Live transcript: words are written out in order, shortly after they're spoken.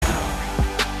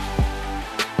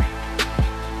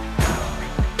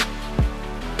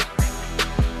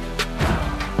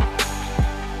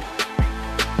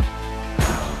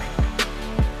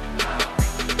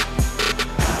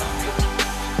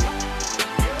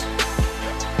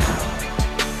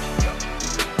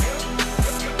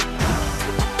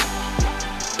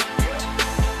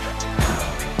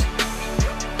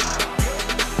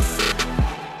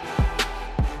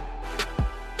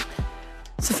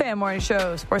morning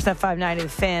show, Sportsnet 590, The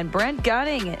Fan. Brent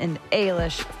Gunning and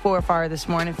Ailish Forfar this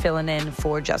morning, filling in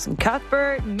for Justin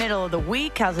Cuthbert. Middle of the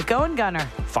week. How's it going, Gunner?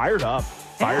 Fired up.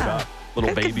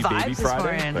 Little baby Friday.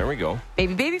 There we go.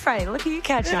 Baby Friday. Look at you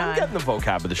catching on. I'm getting the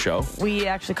vocab of the show. We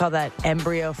actually call that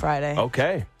Embryo Friday.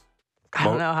 Okay. I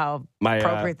don't know how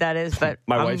appropriate that is, but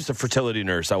my wife's a fertility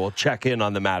nurse. I will check in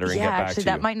on the matter and get back actually, to you.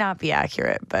 that might not be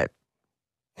accurate, but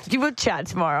you will chat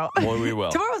tomorrow. Well, we will.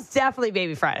 Tomorrow's definitely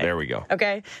Baby Friday. There we go.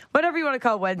 Okay? Whatever you want to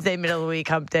call Wednesday, middle of the week,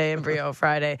 hump day, Embryo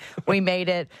Friday. We made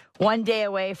it one day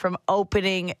away from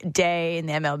opening day in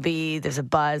the MLB. There's a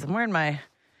buzz. I'm wearing my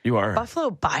Buffalo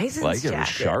Bison's jacket. It was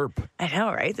sharp. I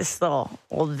know, right? This little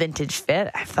old vintage fit.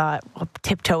 I thought I'll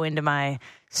tiptoe into my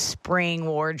spring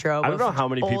wardrobe. I don't know how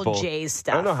many old people. Jays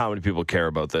stuff. I don't know how many people care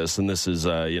about this, and this is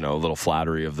a little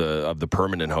flattery of the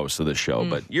permanent host of the show.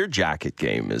 But your jacket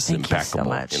game is impeccable.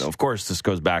 Thank you so much. Of course, this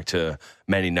goes back to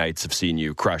many nights of seeing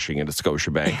you crushing it at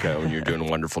Scotiabank when you're doing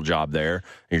a wonderful job there.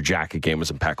 Your jacket game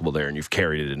was impeccable there, and you've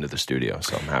carried it into the studio.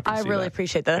 So I'm happy to see that. I really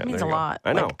appreciate that. That means a lot.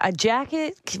 I know. Like, a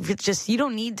jacket, you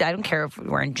don't need. I don't care if you're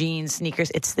wearing jeans,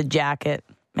 sneakers. It's the jacket.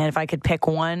 Man, if I could pick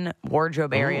one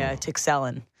wardrobe area to excel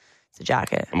in, it's a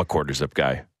jacket. I'm a quarter zip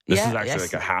guy. This is actually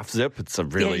like a half zip. It's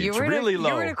really low.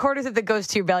 You're in a quarter zip that goes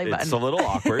to your belly button. It's a little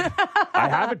awkward. I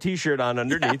have a T-shirt on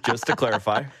underneath, just to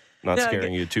clarify. Not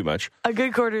scaring you too much. A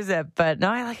good quarter zip, but no,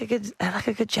 I like a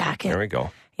good jacket. There we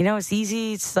go. You know, it's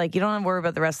easy. It's like you don't have to worry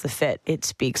about the rest of the fit. It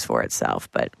speaks for itself.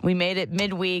 But we made it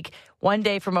midweek, one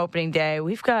day from opening day.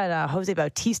 We've got Jose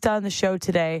Bautista on the show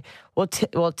today.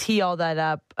 We'll tee all that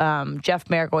up. Jeff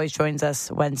Merrick always joins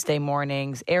us Wednesday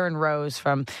mornings. Aaron Rose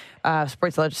from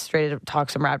Sports Illustrated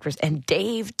talks some Raptors. And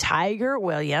Dave Tiger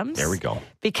Williams. There we go.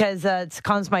 Because it's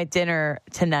Conn Smythe dinner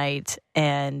tonight,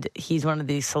 and he's one of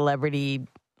these celebrity,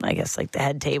 I guess, like the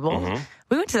head table. Mm-hmm.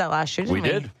 We went to that last year, didn't we? We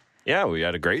did. Yeah, we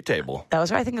had a great table. That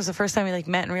was right. I think it was the first time we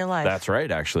met in real life. That's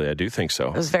right, actually. I do think so.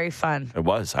 It was very fun. It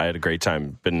was. I had a great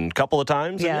time. Been a couple of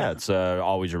times. Yeah, it's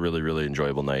always a really, really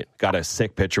enjoyable night. Got a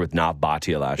sick picture with Nav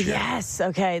Bhatia last year. Yes.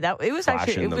 Okay. It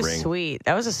was sweet.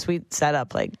 That was a sweet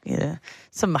setup. Like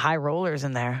some high rollers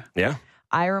in there. Yeah.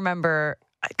 I remember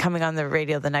coming on the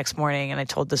radio the next morning, and I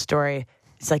told the story.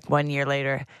 It's like 1 year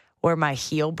later, where my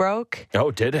heel broke.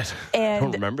 Oh, did it? And, I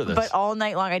don't remember this. But all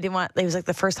night long, it was like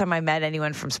the first time I met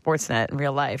anyone from Sportsnet in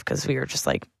real life, because we were just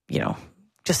like,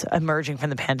 just emerging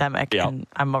from the pandemic. Yep. And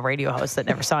I'm a radio host that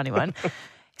never saw anyone,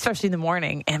 especially in the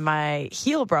morning. And my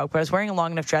heel broke, but I was wearing a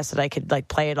long enough dress that I could like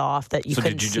play it off that you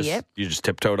couldn't see it. You just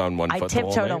tiptoed on one foot? I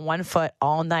tiptoed on one foot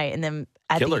all night. And then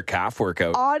killer calf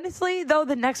workout. Honestly, though,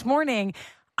 the next morning,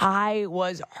 I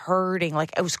was hurting.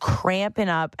 Like, I was cramping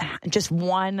up just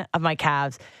one of my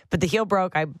calves. But the heel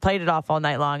broke. I played it off all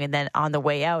night long. And then on the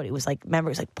way out, it was like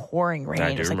pouring rain.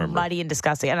 It was like muddy and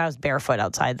disgusting. And I was barefoot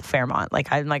outside the Fairmont.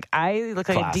 I look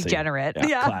like classy. A degenerate.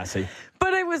 Yeah, classy.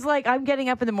 But I was like, I'm getting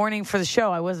up in the morning for the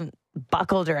show. I wasn't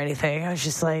buckled or anything. I was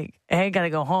just like, hey, I got to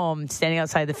go home. Standing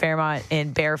outside the Fairmont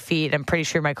in bare feet. I'm pretty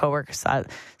sure my coworkers saw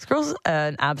this girl's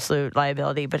an absolute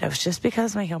liability, but it was just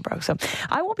because my heel broke. So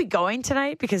I won't be going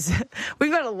tonight because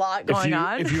we've got a lot going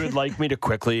on. If you would like me to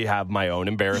quickly have my own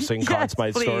embarrassing Conn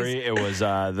Smythe story, it was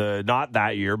not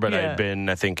that year, but I'd been,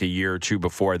 I think, a year or two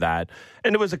before that.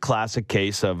 And it was a classic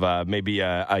case of maybe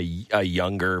a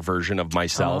younger version of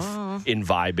myself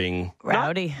imbibing.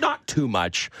 Rowdy. Not too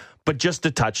much, but just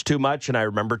a touch too much. And I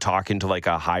remember talking to like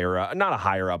not a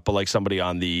higher up, but like somebody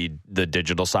on the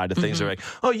digital side of things. They're like,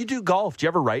 oh, you do golf. Do you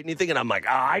ever write anything? And I'm like,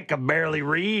 I can barely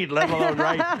read, let alone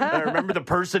write. And I remember the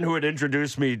person who had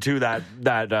introduced me to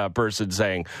that person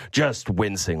saying, just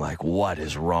wincing, like, what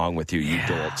is wrong with you? You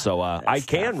do it. So I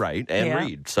can write and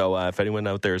read. So if anyone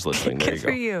out there is listening, there you go. Good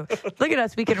for you. Look at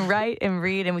us. We can write and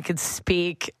read and we can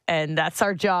speak. And that's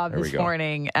our job this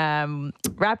morning.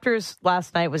 Raptors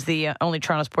last night was the only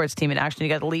Toronto sports team in action. You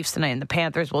got the Leafs tonight and the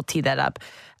Panthers. We'll tee that up,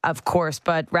 of course.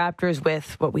 But Raptors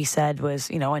with what we said was,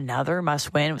 another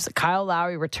must win. It was a Kyle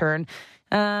Lowry return.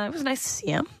 It was nice to see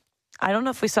him. I don't know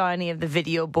if we saw any of the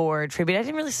video board tribute. I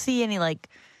didn't really see any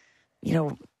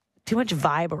too much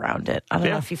vibe around it. I don't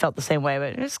know if you felt the same way,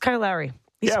 but it's Kyle Lowry.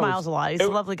 He smiles a lot. He's a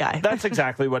lovely guy. That's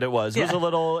exactly what it was. It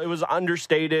was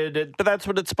understated, but that's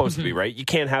what it's supposed to be, right? You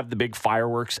can't have the big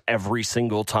fireworks every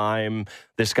single time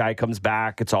this guy comes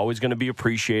back. It's always going to be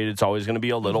appreciated. It's always going to be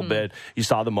a little bit. You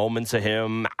saw the moments of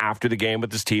him after the game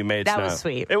with his teammates. That was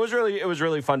sweet. It was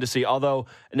really fun to see. Although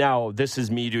now this is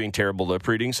me doing terrible lip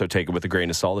reading, so take it with a grain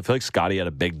of salt. I feel like Scotty had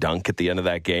a big dunk at the end of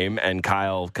that game, and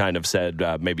Kyle kind of said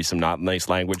maybe some not nice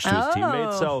language to his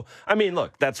teammates. So I mean,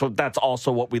 look, that's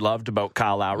also what we loved about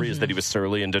Kyle Lowry is that he was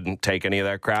surly and didn't take any of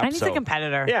that crap. And he's a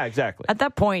competitor. Yeah, exactly. At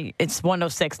that point, it's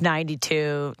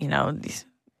 106-92.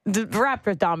 the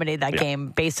Raptors dominated that game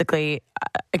basically,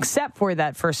 except for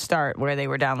that first start where they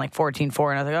were down like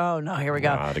 14-4, and I was like, oh no, here we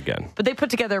go. Not again. But they put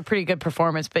together a pretty good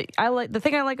performance. But the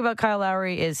thing I like about Kyle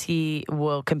Lowry is he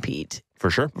will compete. For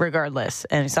sure. Regardless.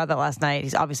 And we saw that last night.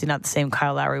 He's obviously not the same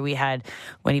Kyle Lowry we had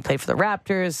when he played for the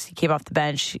Raptors. He came off the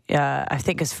bench. I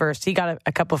think he got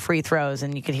a couple of free throws,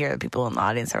 and you could hear the people in the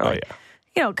audience are like,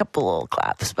 a couple little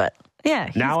claps. But yeah,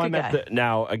 he's now a good guy.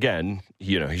 Now again,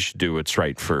 he should do what's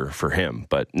right for him.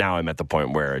 But now I'm at the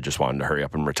point where I just wanted to hurry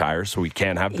up and retire so we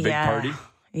can have the big party.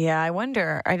 Yeah, I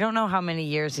wonder. I don't know how many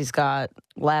years he's got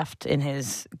left in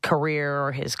his career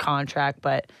or his contract,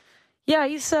 but yeah,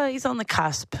 he's on the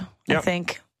cusp, I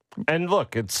think. And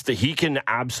look, he can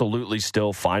absolutely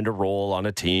still find a role on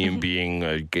a team, being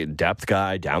a depth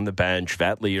guy, down the bench,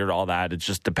 vet leader, all that. It's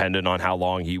just dependent on how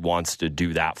long he wants to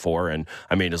do that for. And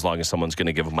I mean, as long as someone's going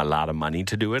to give him a lot of money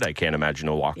to do it, I can't imagine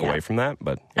he'll walk away from that.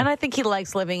 But and I think he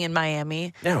likes living in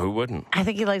Miami. Yeah, who wouldn't? I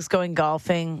think he likes going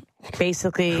golfing.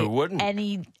 Basically, who wouldn't?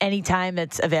 Any time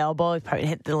that's available, he'd probably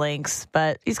hit the links.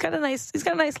 But he's got a nice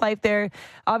life there.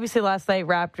 Obviously, last night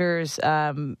Raptors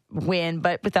win,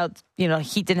 but without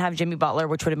he didn't have Jimmy Butler,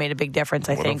 which would have made a big difference,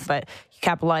 I think. But you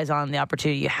capitalize on the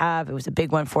opportunity you have. It was a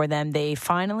big one for them. They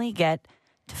finally get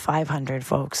to 500,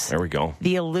 folks. There we go.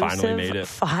 The elusive finally made it.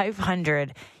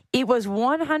 500. It was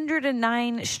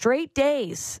 109 straight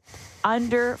days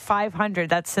under 500.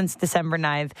 That's since December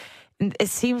 9th. It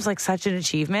seems like such an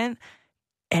achievement,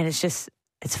 and it's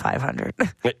 500.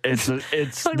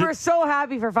 We're so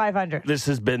happy for 500. This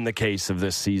has been the case of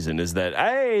this season, is that,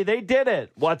 hey, they did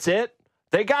it. What's it?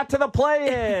 They got to the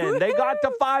play-in. They got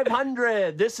to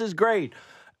 500. This is great.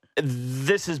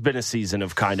 This has been a season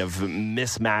of kind of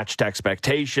mismatched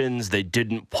expectations. They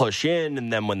didn't push in,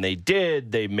 and then when they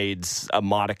did, they made a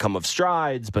modicum of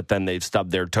strides, but then they've stubbed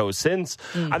their toes since.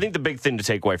 I think the big thing to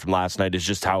take away from last night is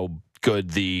just how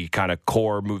good the kind of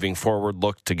core moving forward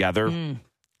looked together.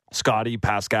 Scotty,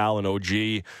 Pascal, and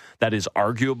OG, that is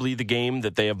arguably the game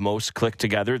that they have most clicked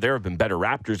together. There have been better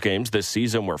Raptors games this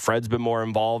season where Fred's been more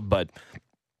involved, but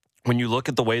when you look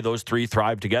at the way those three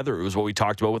thrive together, it was what we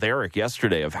talked about with Eric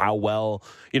yesterday of how well,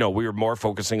 we were more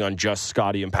focusing on just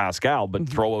Scotty and Pascal, but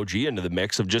throw OG into the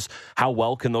mix of just how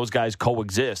well can those guys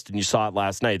coexist. And you saw it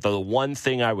last night. The one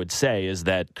thing I would say is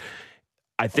that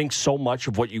I think so much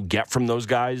of what you get from those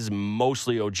guys,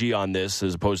 mostly OG on this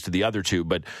as opposed to the other two,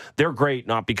 but they're great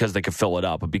not because they could fill it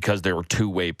up, but because they were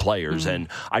two-way players. And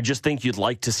I just think you'd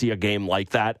like to see a game like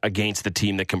that against the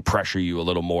team that can pressure you a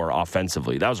little more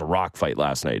offensively. That was a rock fight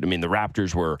last night. I mean, the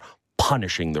Raptors were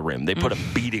punishing the rim. They put a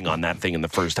beating on that thing in the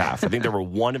first half. I think they were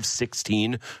 1 of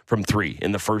 16 from 3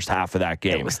 in the first half of that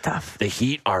game. It was tough. The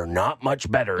Heat are not much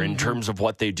better in terms of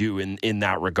what they do in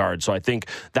that regard. So I think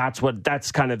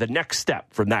that's kind of the next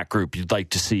step from that group you'd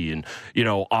like to see. And,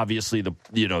 obviously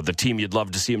the team you'd love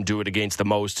to see them do it against the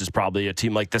most is probably a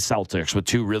team like the Celtics with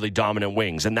 2 really dominant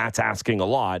wings. And that's asking a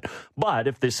lot. But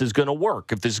if this is going to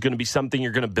work, if this is going to be something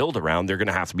you're going to build around, they're going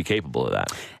to have to be capable of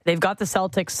that. They've got the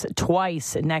Celtics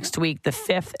twice next week, the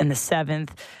 5th and the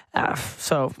 7th.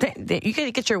 So you got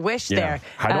to get your wish there.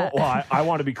 I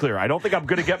want to be clear. I don't think I'm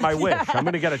going to get my wish. I'm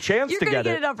going to get a chance to get it. You're going to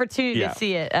get an opportunity to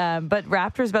see it. But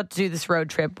Raptors about to do this road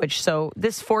trip,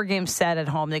 this 4-game set at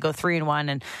home, they go 3-1.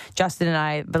 And Justin and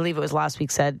I believe it was last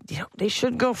week said, they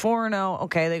should go 4-0.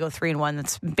 Okay, they go 3-1.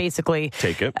 That's basically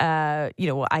take it.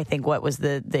 I think what was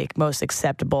the most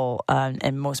acceptable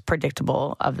and most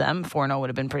predictable of them. 4-0 would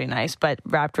have been pretty nice. But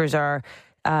Raptors are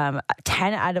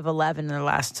 10 out of 11 in their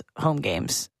last home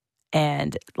games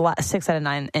and 6 out of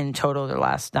 9 in total their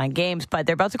last 9 games. But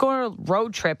they're about to go on a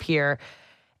road trip here,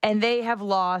 and they have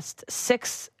lost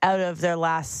 6 out of their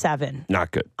last 7.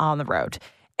 Not good. On the road.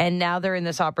 And now they're in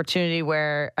this opportunity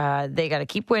where they got to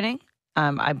keep winning.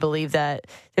 I believe that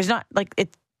there's not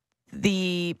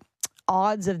the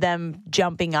odds of them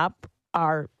jumping up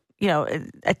are,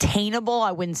 attainable.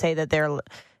 I wouldn't say that they're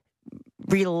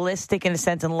realistic in a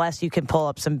sense unless you can pull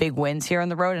up some big wins here on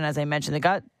the road. And as I mentioned, they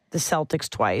got the Celtics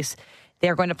twice.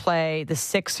 They're going to play the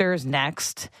Sixers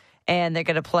next, and they're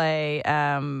going to play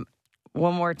one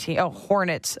more team.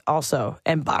 Hornets also,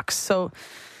 and Bucks. So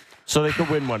they could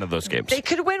win one of those games. They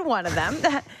could win one of them.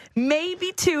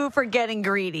 Maybe 2 for getting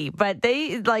greedy, but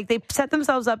they set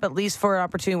themselves up at least for an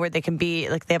opportunity where they can be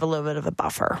they have a little bit of a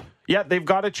buffer. Yeah, they've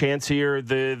got a chance here.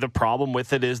 The problem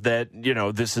with it is that,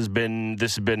 this has been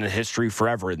a history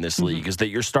forever in this league, is that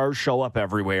your stars show up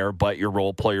everywhere, but your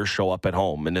role players show up at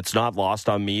home. And it's not lost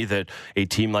on me that a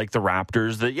team like the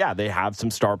Raptors, that they have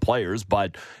some star players,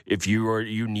 but if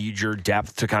you need your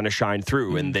depth to kind of shine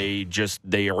through, and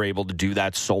they are able to do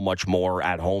that so much more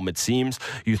at home, it seems.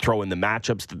 You throw in the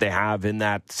matchups that they have in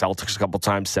that Celtics a couple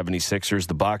times, 76ers,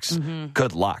 the Bucks.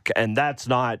 Good luck. And that's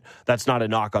not a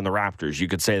knock on the Raptors. You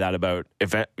could say that about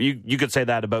you could say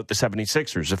that about the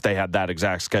 76ers if they had that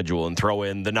exact schedule and throw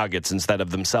in the Nuggets instead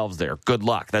of themselves there. Good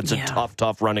luck. That's a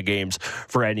tough run of games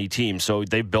for any team. So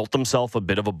they've built themselves a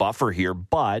bit of a buffer here,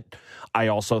 but I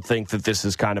also think that this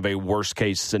is kind of a worst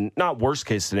case, and not worst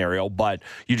case scenario, but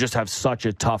you just have such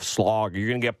a tough slog. You're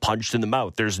going to get punched in the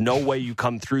mouth. There's no way you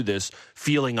come through this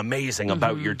feeling amazing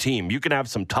about your team. You can have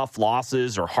some tough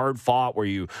losses or hard fought where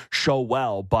you show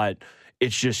well, but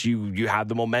it's just you have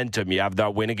the momentum. You have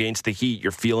that win against the Heat.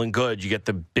 You're feeling good. You get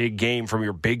the big game from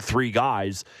your big three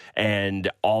guys, and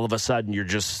all of a sudden you're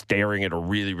just staring at a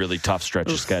really, really tough stretch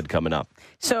of sched coming up.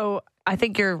 So I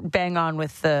think you're bang on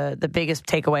with the biggest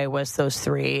takeaway was those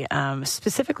three.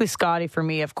 Specifically Scotty for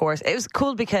me, of course. It was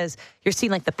cool because you're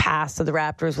seeing like the past of the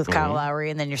Raptors with Kyle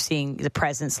Lowry, and then you're seeing the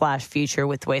present / future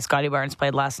with the way Scotty Barnes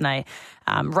played last night,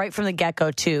 right from the get-go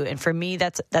too. And for me,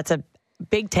 that's a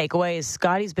big takeaway is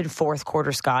Scotty's been fourth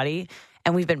quarter Scotty,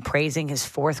 and we've been praising his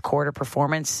fourth quarter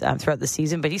performance throughout the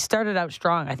season. But he started out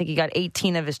strong. I think he got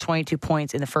 18 of his 22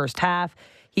 points in the first half.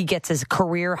 He gets his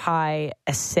career-high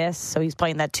assists, so he's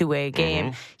playing that two-way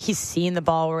game. He's seeing the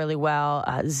ball really well.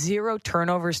 0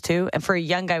 turnovers, too. And for a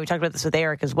young guy, we talked about this with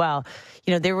Eric as well,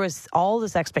 there was all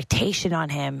this expectation on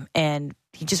him, and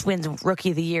he just wins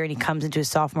Rookie of the Year, and he comes into his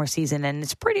sophomore season, and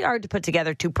it's pretty hard to put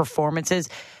together two performances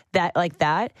like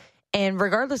that. And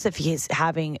regardless if he's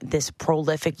having this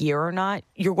prolific year or not,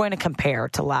 you're going to compare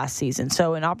to last season.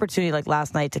 So an opportunity like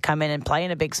last night to come in and play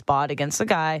in a big spot against a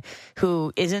guy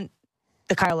who isn't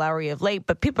the Kyle Lowry of late,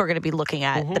 but people are going to be looking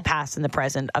at the past and the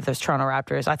present of those Toronto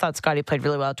Raptors. I thought Scotty played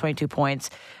really well, 22 points.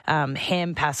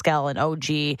 Him, Pascal, and OG,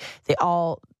 they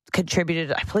all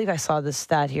contributed. I believe I saw this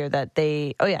stat here that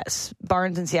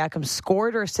Barnes and Siakam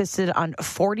scored or assisted on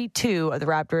 42 of the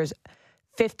Raptors'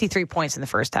 53 points in the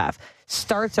first half.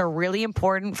 Starts are really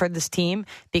important for this team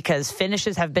because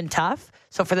finishes have been tough.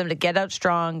 So for them to get out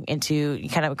strong and to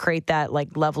kind of create that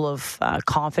level of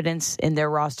confidence in their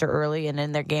roster early and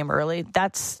in their game early,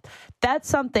 that's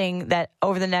something that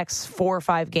over the next 4 or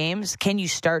 5 games, can you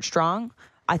start strong?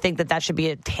 I think that should be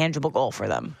a tangible goal for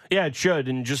them. Yeah, it should.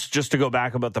 And just to go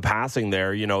back about the passing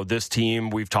there, this team,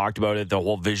 we've talked about it, the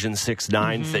whole Vision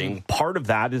 6'9" thing. Part of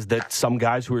that is that some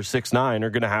guys who are 6'9" are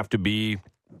going to have to be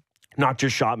not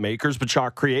just shot makers, but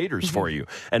shot creators for you.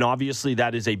 And obviously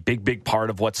that is a big part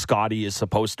of what Scotty is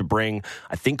supposed to bring.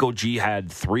 I think OG had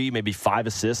 3, maybe 5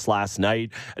 assists last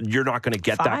night. You're not going to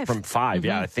get that from 5.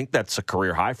 Yeah, I think that's a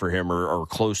career high for him or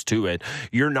close to it.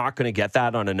 You're not going to get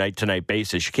that on a night-to-night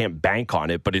basis. You can't bank on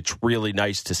it, but it's really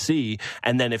nice to see.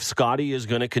 And then if Scotty is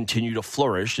going to continue to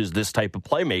flourish as this type of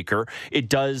playmaker, it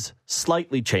does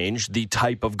slightly change the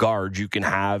type of guard you can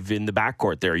have in the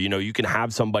backcourt there. You can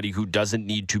have somebody who doesn't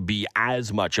need to be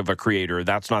as much of a creator.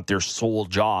 That's not their sole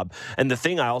job. And the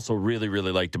thing I also really,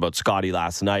 really liked about Scotty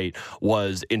last night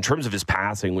was, in terms of his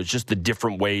passing, was just the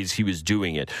different ways he was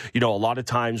doing it. A lot of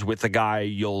times with a guy,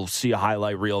 you'll see a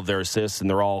highlight reel of their assists and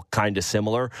they're all kind of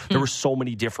similar. There were so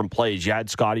many different plays. You had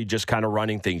Scotty just kind of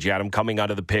running things. You had him coming out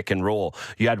of the pick and roll.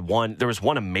 There was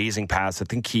one amazing pass. I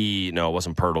think it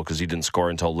wasn't Pirtle because he didn't score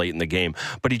until late in the game,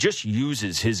 but he just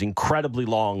uses his incredibly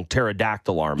long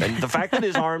pterodactyl arm. And the fact that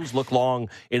his arms look long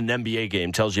in an NBA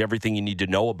game tells you everything you need to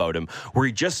know about him, where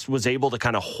he just was able to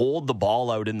kind of hold the ball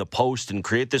out in the post and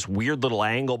create this weird little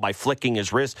angle by flicking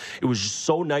his wrist. It was just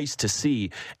so nice to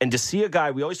see. And to see a guy,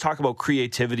 we always talk about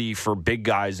creativity for big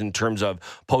guys in terms of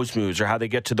post moves or how they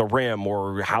get to the rim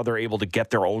or how they're able to get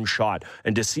their own shot.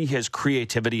 And to see his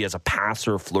creativity as a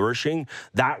passer flourishing,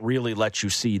 that really lets you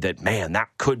see that, man, that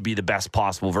could be the best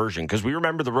possible version. Because we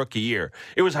remember the rookie year.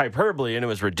 It was hyperbole and it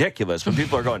was ridiculous. But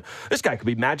people are going, this guy could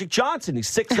be Magic Johnson. He's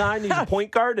 6'9", he's a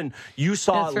point guard. And you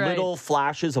saw little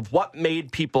flashes of what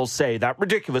made people say that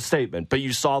ridiculous statement. But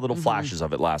you saw little flashes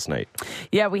of it last night.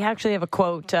 Yeah, we actually have a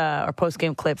quote or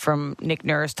post-game clip from Nick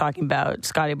Nurse talking about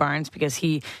Scotty Barnes because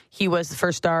he was the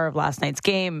first star of last night's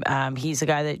game. He's a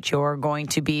guy that you're going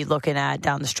to be looking at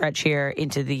down the stretch here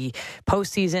into the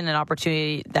postseason, an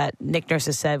opportunity that Nick Nurse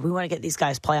has said, we want to get these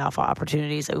guys playoff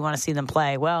opportunities, that we want to see them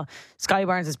play. Well, Scotty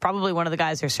Barnes is probably one of the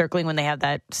guys they're circling when they have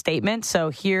that statement. So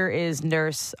here is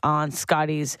Nurse on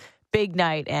Scotty's big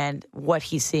night and what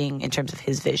he's seeing in terms of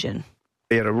his vision.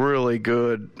 He had a really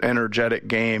good, energetic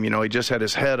game. He just had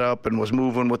his head up and was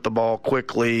moving with the ball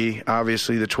quickly.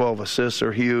 Obviously, the 12 assists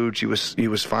are huge. He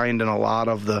was finding a lot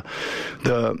of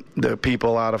the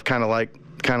people out of kind of like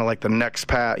the next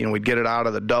pass. We'd get it out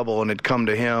of the double and it'd come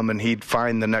to him and he'd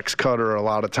find the next cutter a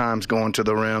lot of times going to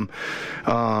the rim.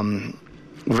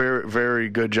 Very, very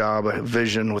good job of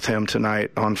vision with him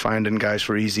tonight on finding guys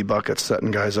for easy buckets,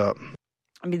 setting guys up.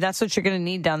 I mean, that's what you're going to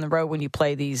need down the road when you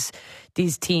play these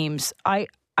teams. I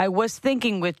was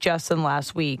thinking with Justin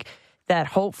last week that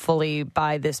hopefully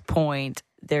by this point,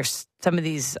 there's some of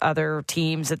these other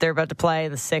teams that they're about to play,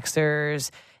 the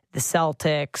Sixers, the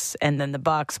Celtics, and then the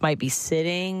Bucks might be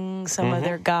sitting some of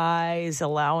their guys,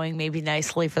 allowing maybe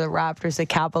nicely for the Raptors to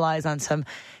capitalize on some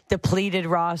depleted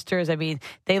rosters. I mean,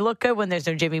 they look good when there's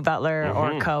no Jimmy Butler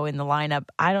or co in the lineup.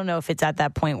 I don't know if it's at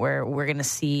that point where we're going to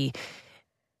see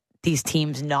these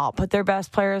teams not put their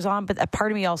best players on, but a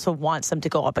part of me also wants them to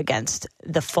go up against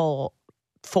the full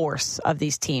force of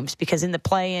these teams, because in the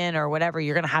play-in or whatever,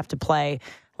 you're going to have to play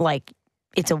like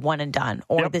it's a one and done,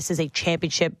 or this is a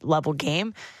championship level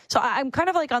game. So I'm kind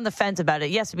of like on the fence about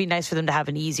it. Yes, it'd be nice for them to have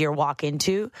an easier walk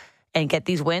into and get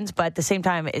these wins, but at the same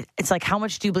time, it's like, how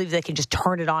much do you believe they can just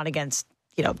turn it on against,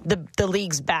 you know, the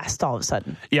league's best all of a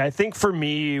sudden? Yeah, I think for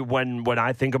me, when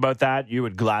I think about that, you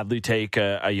would gladly take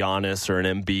a Giannis or an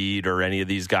Embiid or any of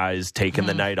these guys taking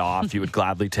the night off. You would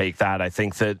gladly take that. I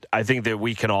think that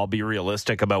we can all be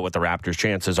realistic about what the Raptors'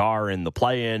 chances are in the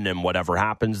play-in, and whatever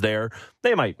happens there,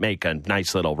 they might make a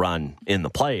nice little run in the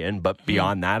play-in, but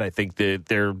beyond that, I think that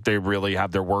they really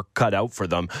have their work cut out for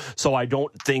them. So I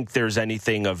don't think there's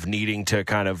anything of needing to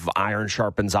kind of iron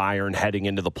sharpens iron heading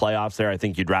into the playoffs there. I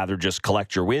think you'd rather just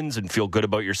collect your wins and feel good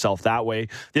about yourself that way.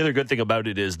 The other good thing about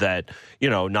it is that,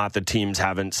 you know, not that teams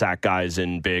haven't sacked guys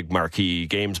in big marquee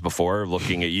games before.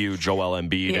 Looking at you, Joel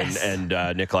Embiid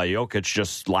and Nikola Jokic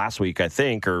just last week, I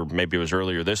think, or maybe it was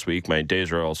earlier this week. My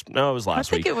days are all... No, it was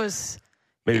last week. I think it was...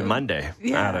 Maybe Monday.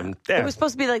 Yeah. It was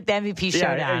supposed to be like the MVP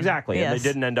showdown. Yeah, exactly. Yes. And they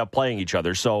didn't end up playing each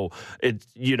other. So, it,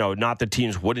 you know, not that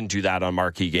teams wouldn't do that on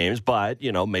marquee games, but,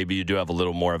 you know, maybe you do have a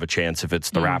little more of a chance if it's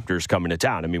the Raptors coming to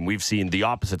town. I mean, we've seen the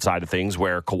opposite side of things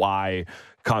where Kawhi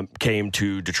came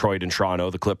to Detroit and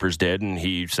Toronto. The Clippers did, and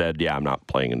he said, yeah, I'm not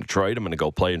playing in Detroit. I'm going to go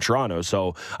play in Toronto.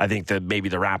 So I think that maybe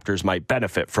the Raptors might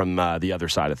benefit from the other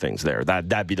side of things there.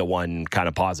 That'd be the one kind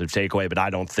of positive takeaway, but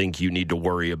I don't think you need to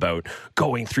worry about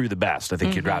going through the best. I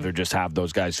think you'd rather just have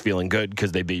those guys feeling good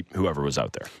because they beat whoever was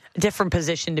out there. Different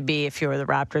position to be if you're the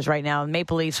Raptors right now.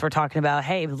 Maple Leafs, we're talking about,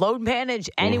 hey, load manage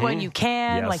anyone you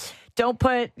can. Yes. Like, don't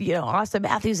put, you know, Austin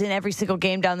Matthews in every single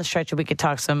game down the stretch. And we could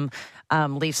talk some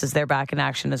Leafs as they're back in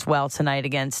action as well tonight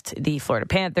against the Florida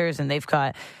Panthers. And they've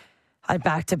got a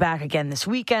back-to-back again this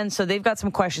weekend. So they've got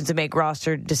some questions to make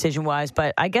roster decision-wise.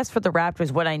 But I guess for the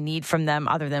Raptors, what I need from them,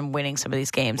 other than winning some of these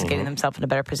games, getting themselves in a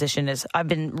better position, is I've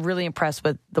been really impressed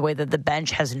with the way that the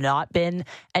bench has not been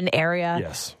an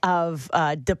area of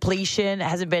depletion. It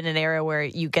hasn't been an area where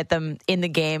you get them in the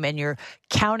game and you're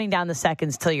counting down the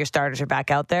seconds till your starters are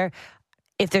back out there.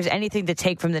 If there's anything to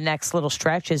take from the next little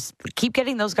stretch, is keep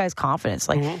getting those guys confidence.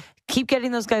 Like, keep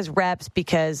getting those guys reps,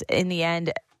 because in the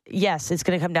end, yes, it's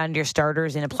going to come down to your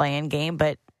starters in a play-in game,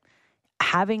 but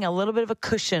having a little bit of a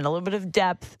cushion, a little bit of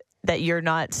depth that you're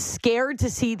not scared to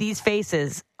see these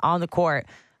faces on the court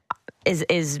is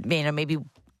you know, maybe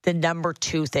the number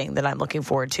two thing that I'm looking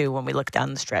forward to when we look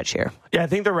down the stretch here. Yeah, I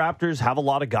think the Raptors have a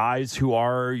lot of guys who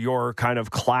are your kind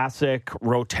of classic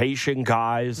rotation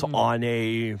guys on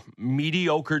a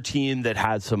mediocre team that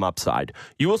has some upside.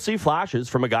 You will see flashes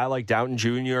from a guy like Downton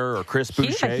Jr. or Chris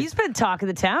Boucher. Yeah, he's been talk of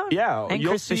the town. Yeah, and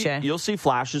Chris Boucher. You'll see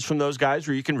flashes from those guys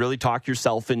where you can really talk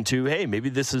yourself into, hey, maybe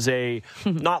this is a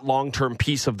not long-term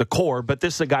piece of the core, but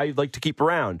this is a guy you'd like to keep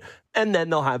around. And then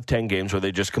they'll have 10 games where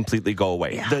they just completely go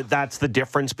away. Yeah. That's the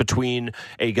difference between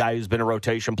a guy who's been a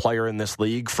rotation player in this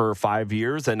league for 5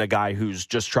 years and a guy who's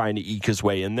just trying to eke his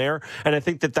way in there. And I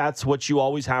think that that's what you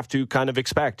always have to kind of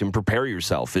expect and prepare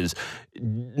yourself, is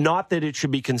not that it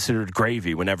should be considered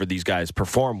gravy whenever these guys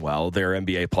perform well. They're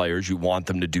NBA players. You want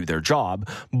them to do their job.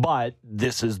 But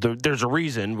there's a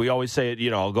reason. We always say it, you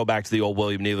know, I'll go back to the old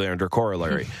William Nylander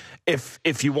corollary.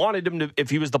 If you wanted him to, if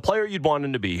he was the player you'd want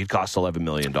him to be, he'd cost $11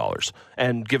 million.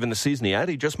 And given the season he had,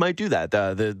 he just might do that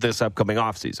this upcoming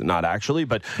offseason. Not actually,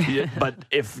 but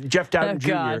if Jeff Downton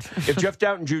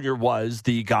Jr. was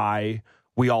the guy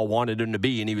we all wanted him to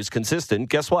be and he was consistent,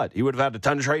 guess what? He would have had a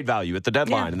ton of trade value at the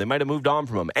deadline, and they might have moved on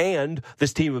from him. And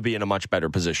this team would be in a much better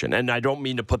position. And I don't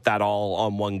mean to put that all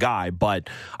on one guy, but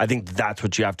I think that's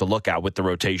what you have to look at with the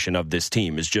rotation of this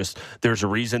team, is just there's a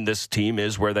reason this team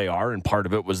is where they are, and part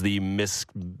of it was the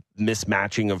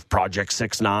mismatching of Project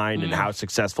 6-9 and how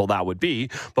successful that would be.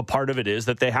 But part of it is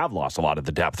that they have lost a lot of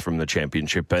the depth from the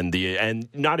championship and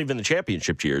not even the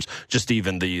championship years, just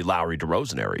even the Lowry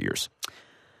DeRozan era years.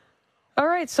 All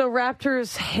right, so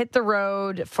Raptors hit the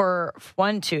road for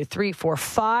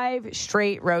 5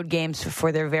 straight road games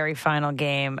before their very final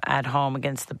game at home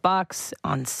against the Bucks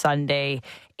on Sunday,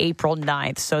 April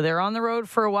 9th. So they're on the road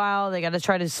for a while. They got to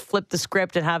try to flip the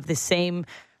script and have the same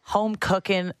home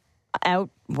cooking out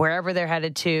wherever they're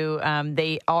headed to.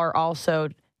 They are also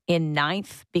in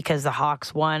 9th because the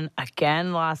Hawks won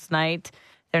again last night.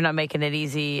 They're not making it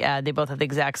easy. They both have the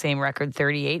exact same record,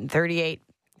 38-38.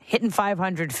 Hitting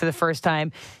 500 for the first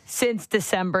time since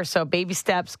December. So baby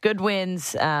steps, good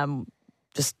wins,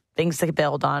 just things to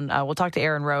build on. We'll talk to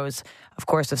Aaron Rose, of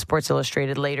course, of Sports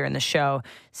Illustrated later in the show,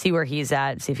 see where he's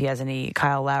at, see if he has any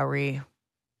Kyle Lowry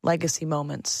legacy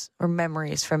moments or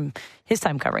memories from his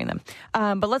time covering them.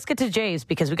 But let's get to Jays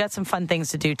because we got some fun things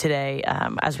to do today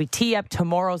as we tee up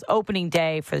tomorrow's opening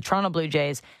day for the Toronto Blue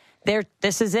Jays.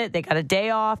 This is it. They got a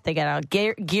day off. They got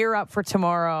to gear up for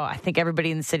tomorrow. I think everybody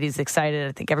in the city is excited.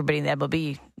 I think everybody in the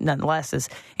MLB, nonetheless, is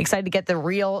excited to get the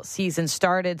real season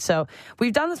started. So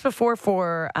we've done this before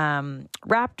for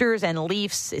Raptors and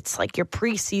Leafs. It's like your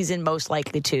preseason most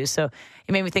likely to. So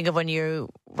it made me think of when you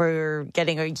were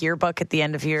getting a yearbook at the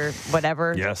end of your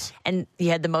whatever. Yes. And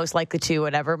you had the most likely to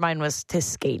whatever. Mine was to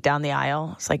skate down the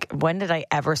aisle. It's like, when did I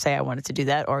ever say I wanted to do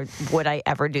that? Or would I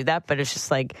ever do that? But it's just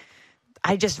like,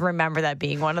 I just remember that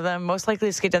being one of them. Most likely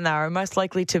to skate down the aisle, most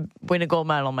likely to win a gold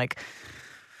medal. I'm like,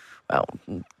 well,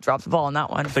 drop the ball on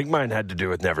that one. I think mine had to do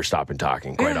with never stopping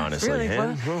talking, quite honestly. Really?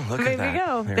 Well, look there at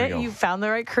that. There you go. You found the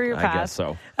right career path. I guess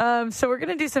so. So we're going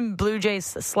to do some Blue Jays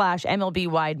 /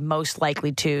 MLB-wide most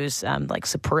likely tos, like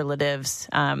superlatives.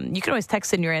 You can always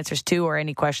text in your answers, too, or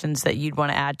any questions that you'd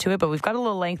want to add to it. But we've got a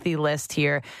little lengthy list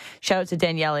here. Shout out to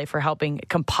Daniele for helping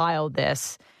compile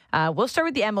this. We'll start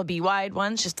with the MLB-wide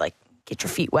ones, just like get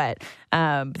your feet wet.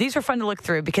 But these are fun to look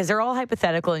through because they're all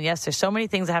hypothetical. And yes, there's so many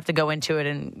things that have to go into it.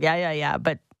 And yeah.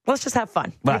 But let's just have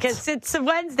fun because it's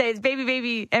Wednesday. It's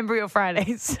baby embryo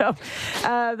Friday. So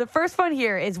the first one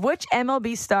here is which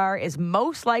MLB star is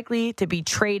most likely to be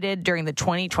traded during the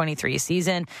 2023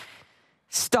 season?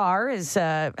 Star is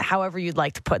however you'd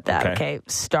like to put that. Okay.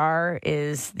 Star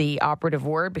is the operative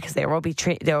word because there will be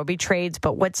trades.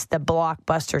 But what's the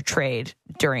blockbuster trade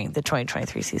during the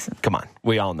 2023 season? Come on,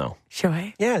 we all know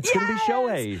Shohei. Yeah, it's going to be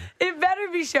Shohei. It better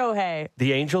be Shohei.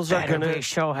 The Angels are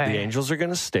going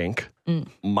to stink.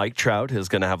 Mike Trout is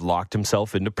going to have locked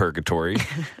himself into purgatory.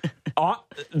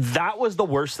 That was the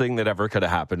worst thing that ever could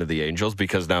have happened to the Angels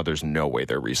because now there's no way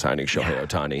they're re-signing Shohei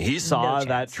Ohtani. He saw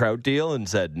that Trout deal and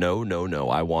said, no,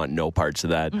 I want no parts of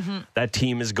that. That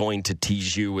team is going to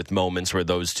tease you with moments where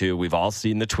those two, we've all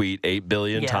seen the tweet 8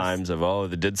 billion times of,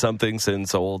 they did something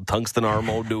since old Tungsten Arm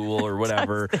O'Doul or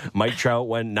whatever. Mike Trout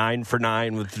went 9 for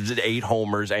 9 with 8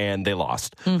 homers and they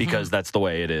lost because that's the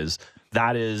way it is.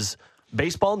 That is...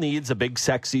 Baseball needs a big,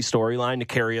 sexy storyline to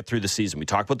carry it through the season. We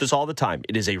talk about this all the time.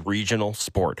 It is a regional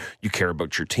sport. You care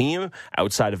about your team.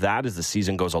 Outside of that, as the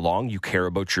season goes along, you care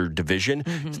about your division.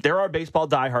 There are baseball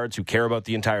diehards who care about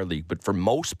the entire league, but for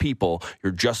most people,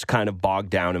 you're just kind of bogged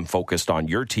down and focused on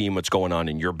your team, what's going on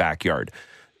in your backyard.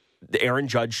 The Aaron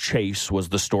Judge chase was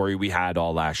the story we had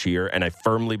all last year, and I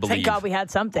firmly believe... Thank God we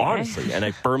had something. Honestly, and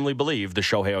I firmly believe the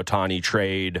Shohei Ohtani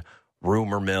trade,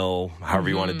 rumor mill, however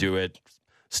you want to do it,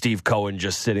 Steve Cohen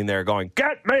just sitting there going,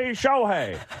 get me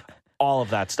Shohei. All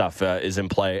of that stuff is in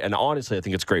play. And honestly, I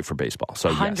think it's great for baseball. So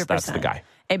 100%. Yes, that's the guy.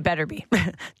 It better be.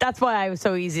 That's why I was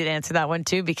so easy to answer that one,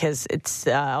 too, because it's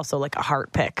also like a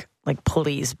heart pick. Like,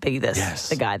 please be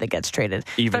the guy that gets traded.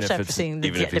 Even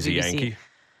if he's a Yankee?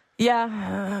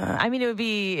 Yeah. I mean,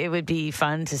 it would be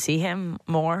fun to see him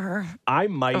more.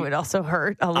 It would also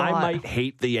hurt a lot. I might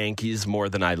hate the Yankees more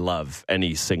than I love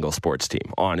any single sports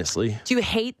team, honestly. Do you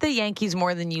hate the Yankees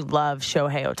more than you love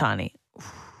Shohei Ohtani?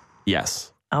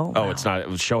 Yes. Oh, wow. It's not.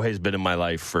 Shohei's been in my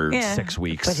life for 6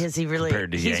 weeks. But is he really?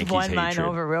 Compared to he's Yankees won mine hatred.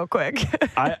 over real quick.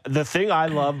 The thing I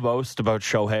love most about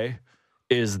Shohei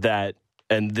is that,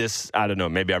 and this, I don't know,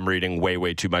 maybe I'm reading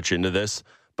way too much into this,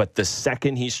 but the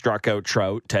second he struck out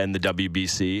Trout to end the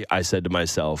WBC, I said to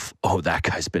myself, that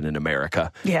guy's been in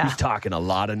America. Yeah. He's talking a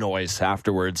lot of noise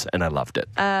afterwards, and I loved it.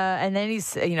 And then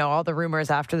he's, all the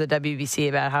rumors after the WBC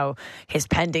about how his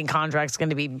pending contract's going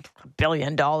to be $1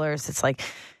 billion. It's like,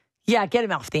 yeah, get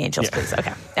him off the Angels, please.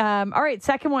 Okay. All right,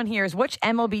 second one here is which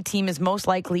MLB team is most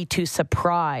likely to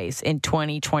surprise in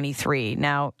 2023?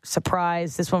 Now,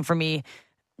 surprise, this one for me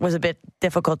was a bit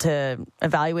difficult to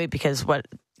evaluate because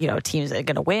teams that are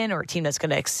going to win or a team that's going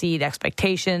to exceed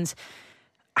expectations.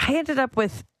 I ended up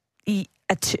with a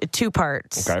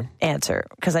two-part answer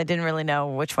because I didn't really know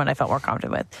which one I felt more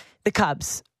confident with. The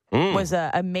Cubs was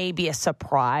maybe a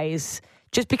surprise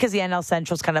just because the NL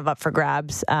Central's kind of up for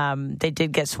grabs. They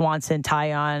did get Swanson,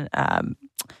 Tyon,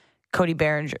 Cody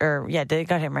Bellinger. They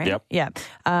got him, right? Yep. Yeah.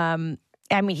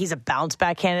 I mean, he's a bounce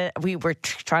back candidate. We were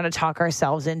trying to talk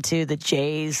ourselves into the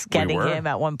Jays getting him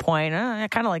at one point. I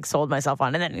kind of sold myself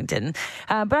on it, and then it didn't.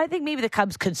 But I think maybe the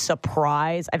Cubs could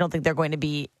surprise. I don't think they're going to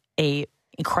be a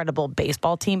incredible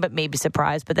baseball team, but maybe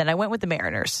surprise. But then I went with the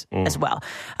Mariners as well.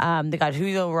 They got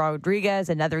Julio Rodriguez,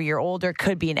 another year older,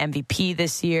 could be an MVP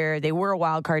this year. They were a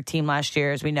wild card team last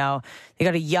year, as we know. They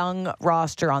got a young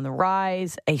roster on the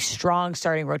rise, a strong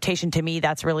starting rotation. To me,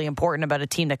 that's really important about a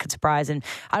team that could surprise. And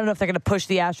I don't know if they're going to push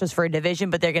the Astros for a division,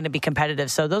 but they're going to be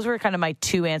competitive. So those were kind of my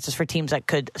two answers for teams that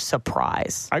could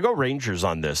surprise. I go Rangers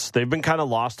on this. They've been kind of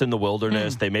lost in the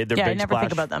wilderness. They made their big I never splash.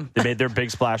 think about them. They made their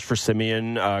big splash for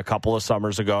Simeon a couple of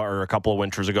summers ago, or a couple of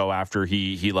winters ago after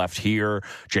he left here.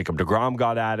 Jacob deGrom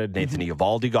got added. Nathan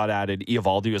Eovaldi got added.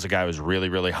 Eovaldi was a guy I was really,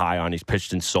 really high on. He's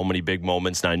pitched in so many big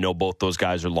moments. And I know both those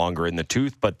guys are longer in the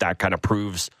tooth, but that kind of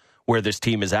proves where this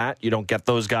team is at. You don't get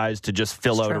those guys to just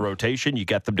fill out a rotation. You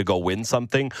get them to go win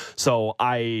something. So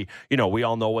we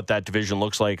all know what that division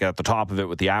looks like at the top of it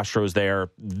with the Astros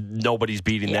there. Nobody's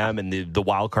beating them, and the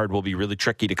wild card will be really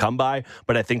tricky to come by.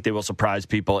 But I think they will surprise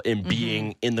people in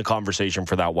being in the conversation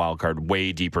for that wild card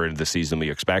way deeper into the season than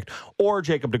we expect. Or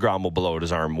Jacob deGrom will blow out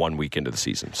his arm 1 week into the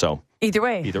season. So Either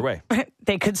way.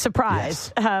 They could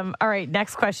surprise. Yes. All right,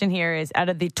 next question here is, out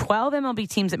of the 12 MLB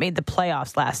teams that made the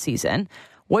playoffs last season,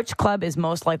 which club is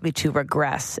most likely to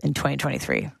regress in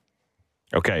 2023?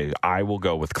 Okay, I will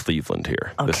go with Cleveland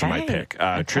here. Okay. This is my pick.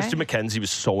 Tristan McKenzie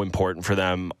was so important for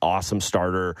them. Awesome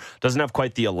starter. Doesn't have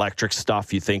quite the electric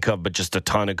stuff you think of, but just a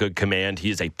ton of good command. He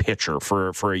is a pitcher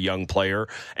for a young player,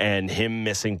 and him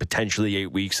missing potentially 8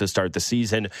 weeks to start the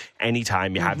season,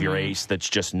 anytime you have your ace that's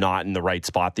just not in the right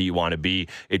spot that you want to be,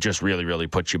 it just really, really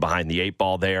puts you behind the 8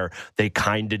 ball there. They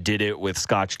kind of did it with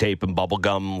Scotch tape and bubble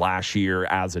gum last year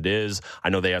as it is. I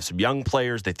know they have some young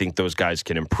players. They think those guys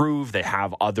can improve. They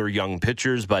have other young pitchers,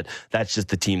 but that's just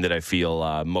the team that I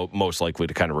feel most likely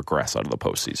to kind of regress out of the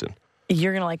postseason.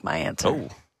 You're going to like my answer. Oh.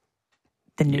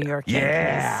 The New York Yankees.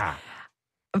 Yeah.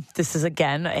 This is,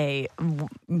 again, a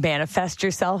manifest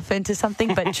yourself into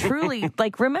something, but truly,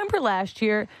 remember last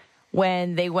year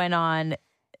when they went on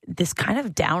this kind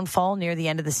of downfall near the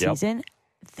end of the season? Yep.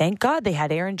 Thank God they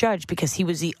had Aaron Judge, because he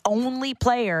was the only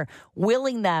player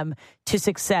willing them to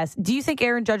success. Do you think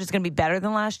Aaron Judge is going to be better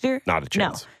than last year? Not a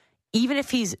chance. No. Even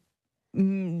if he's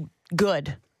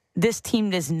good, this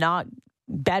team is not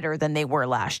better than they were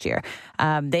last year.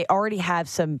 They already have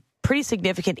some pretty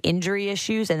significant injury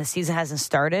issues, and the season hasn't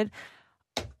started.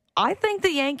 I think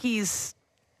the Yankees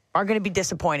are going to be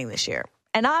disappointing this year.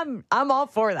 And I'm all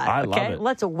for that. I love it.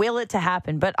 Let's will it to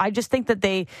happen. But I just think that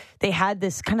they had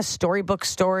this kind of storybook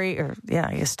season.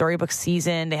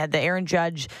 They had the Aaron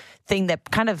Judge thing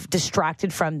that kind of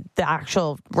distracted from the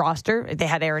actual roster. They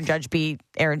had Aaron Judge be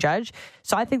Aaron Judge.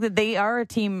 So I think that they are a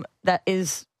team that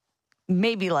is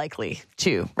maybe likely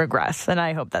to regress, and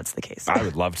I hope that's the case. I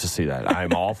would love to see that.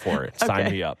 I'm all for it.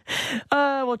 Sign me up.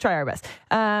 We'll try our best.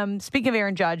 Speaking of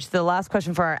Aaron Judge, the last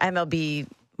question for our MLB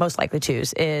most likely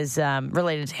twos is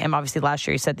related to him. Obviously, last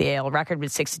year he set the AL record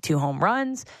with 62 home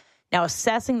runs. Now,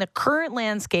 assessing the current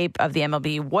landscape of the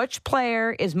MLB, which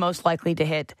player is most likely to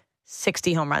hit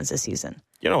 60 home runs this season?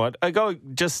 You know what? I go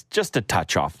just a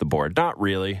touch off the board. Not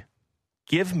really.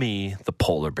 Give me the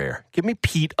polar bear. Give me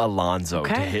Pete Alonso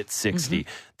to hit 60.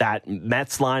 That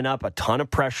Mets lineup, a ton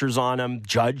of pressures on him.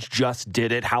 Judge just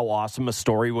did it. How awesome a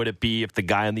story would it be if the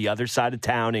guy on the other side of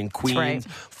town in Queens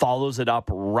follows it up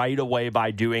right away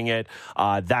by doing it?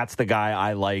 That's the guy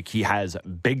I like. He has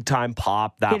big-time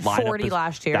pop. He had 40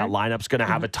 last year. That lineup's going to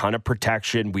have a ton of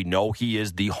protection. We know he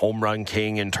is the home run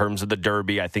king in terms of the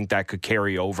Derby. I think that could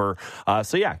carry over.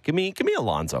 Give me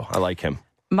Alonso. I like him.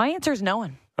 My answer is no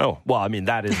one. Oh, well, I mean,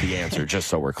 that is the answer, just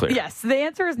so we're clear. Yes, the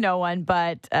answer is no one,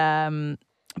 but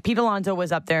Pete Alonso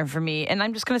was up there for me. And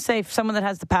I'm just going to say, someone that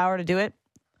has the power to do it,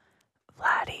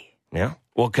 Vladdy. Yeah.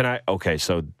 Well,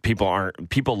 so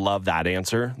people love that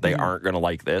answer. They aren't going to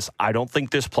like this. I don't think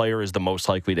this player is the most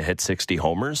likely to hit 60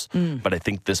 homers, but I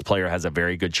think this player has a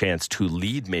very good chance to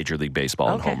lead Major League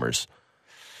Baseball in homers.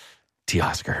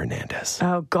 Teoscar Hernandez.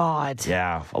 Oh, God.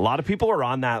 Yeah. A lot of people were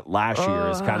on that last year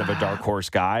as kind of a dark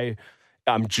horse guy.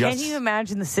 Can you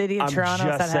imagine the city of Toronto if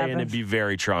that I'm just saying happens? it'd be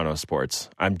very Toronto sports.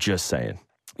 I'm just saying.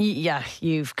 Yeah,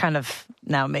 you've kind of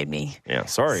now made me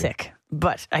sorry. sick.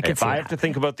 But I can if see I have to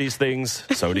think about these things,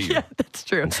 so do you. Yeah, that's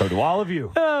true. And so do all of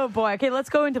you. Oh, boy. Okay, let's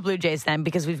go into Blue Jays then,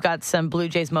 because we've got some Blue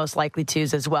Jays most likely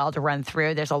twos as well to run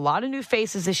through. There's a lot of new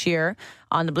faces this year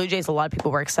on the Blue Jays. A lot of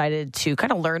people were excited to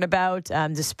kind of learn about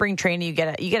the spring training. You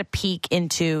get a peek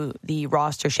into the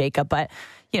roster shakeup, but,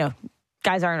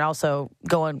 guys aren't also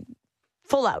going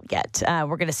full out yet.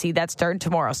 We're going to see that starting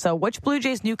tomorrow. So which Blue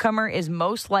Jays newcomer is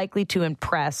most likely to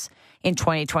impress in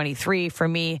 2023? For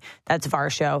me, that's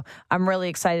Varsho. I'm really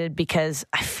excited because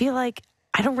I feel like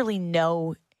I don't really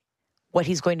know what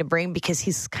he's going to bring because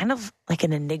he's kind of like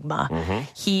an enigma. Mm-hmm.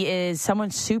 He is someone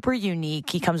super unique.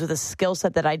 He comes with a skill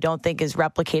set that I don't think is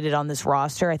replicated on this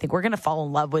roster. I think we're going to fall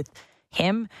in love with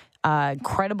him.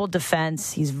 Incredible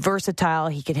defense. He's versatile.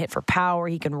 He can hit for power.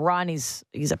 He can run. He's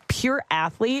a pure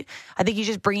athlete. I think he's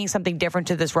just bringing something different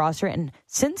to this roster. And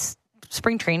since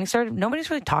spring training started, nobody's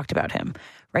really talked about him,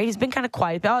 right? He's been kind of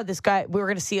quiet. Oh, this guy, we were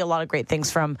going to see a lot of great things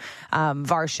from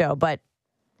Varsho, but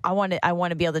I want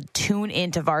to be able to tune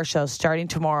into Varsho starting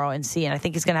tomorrow and see. And I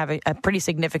think he's going to have a pretty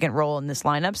significant role in this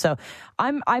lineup. So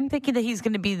I'm thinking that he's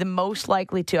going to be the most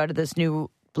likely to, out of this new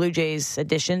Blue Jays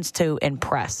additions, to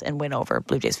impress and win over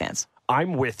Blue Jays fans.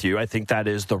 I'm with you. I think that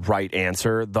is the right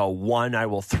answer. The one I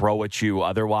will throw at you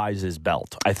otherwise is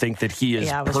Belt. I think that he is...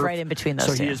 Yeah, I was right in between those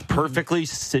two. So he is perfectly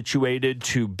situated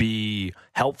to be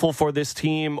helpful for this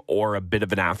team or a bit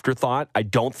of an afterthought. I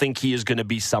don't think he is going to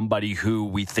be somebody who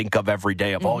we think of every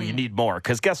day of, you need more.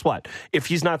 Because guess what? If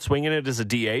he's not swinging it as a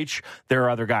DH, there are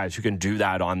other guys who can do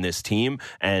that on this team.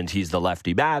 And he's the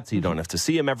lefty bat, so you don't have to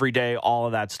see him every day, all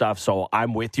of that stuff. So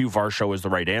I'm with you. Varsho is the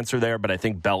right answer there. But I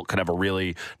think Belt could have a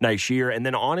really nice year. And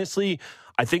then honestly,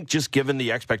 I think just given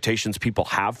the expectations people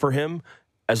have for him,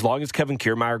 as long as Kevin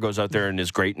Kiermaier goes out there and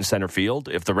is great in center field,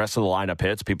 if the rest of the lineup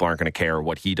hits, people aren't going to care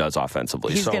what he does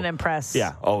offensively. He's going to impress.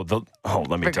 Yeah. Let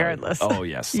me regardless. tell you. Oh,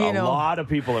 yes. A lot of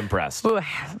people impressed. Ooh,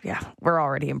 yeah, we're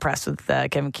already impressed with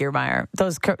Kevin Kiermaier.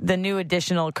 The new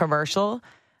additional commercial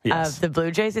of the Blue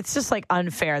Jays, it's just like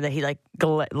unfair that he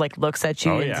looks at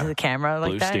you into the camera like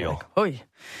Blue that. Steel. Like,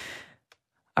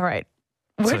 all right.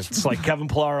 So it's like Kevin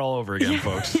Pillar all over again,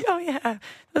 folks. Oh, yeah.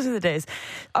 Those are the days.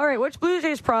 All right. Which Blue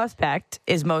Jays prospect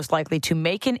is most likely to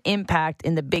make an impact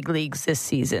in the big leagues this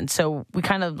season? So we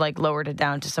kind of lowered it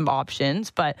down to some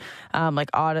options, but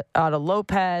Otto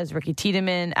Lopez, Ricky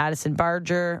Tiedemann, Addison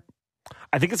Barger.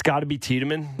 I think it's got to be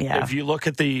Tiedemann. Yeah. If you look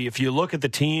at the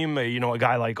team, a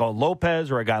guy like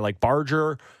Lopez or a guy like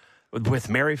Barger, with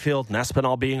Merrifield and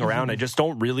Espinal being around, I just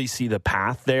don't really see the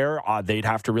path there. They'd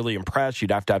have to really impress.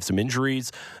 You'd have to have some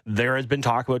injuries. There has been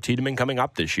talk about Tiedemann coming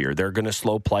up this year. They're going to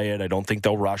slow play it. I don't think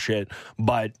they'll rush it.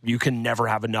 But you can never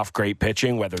have enough great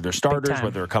pitching, whether they're starters,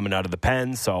 whether they're coming out of the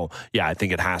pen. So, yeah, I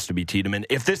think it has to be Tiedemann.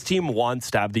 If this team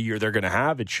wants to have the year they're going to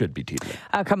have, it should be Tiedemann.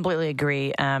 I completely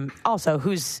agree. Also,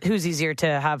 who's easier to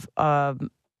have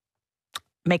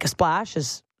make a splash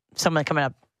is someone coming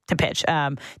up to pitch.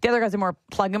 The other guys are more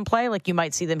plug and play. You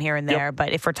might see them here and there,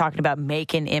 but if we're talking about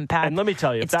making impact, and let me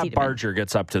tell you, if that Tiedemann. Barger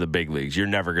gets up to the big leagues, you're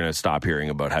never going to stop hearing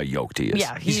about how yoked he is.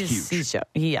 Yeah, he's huge.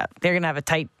 They're going to have a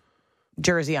tight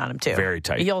jersey on him too. Very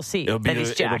tight. You'll see. It'll be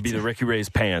the Ricky Ray's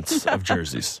pants of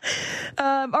jerseys.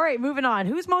 All right, moving on.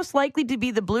 Who's most likely to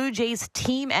be the Blue Jays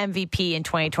team MVP in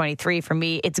 2023? For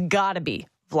me, it's got to be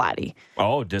Vladdy.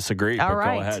 Oh, disagree. All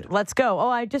right, go ahead. Let's go. Oh,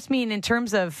 I just mean in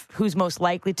terms of who's most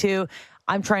likely to.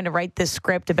 I'm trying to write this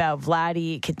script about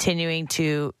Vladdy continuing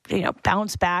to,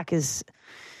 bounce back is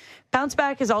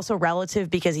also relative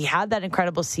because he had that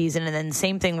incredible season. And then the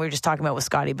same thing we were just talking about with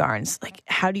Scotty Barnes.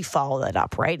 How do you follow that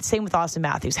up, right? Same with Austin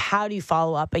Matthews. How do you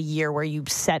follow up a year where you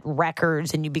set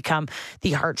records and you become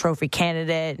the Hart Trophy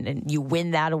candidate and you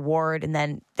win that award? And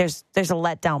then there's a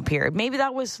letdown period. Maybe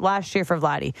that was last year for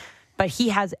Vladdy. But he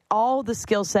has all the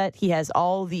skill set. He has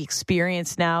all the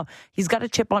experience now. He's got a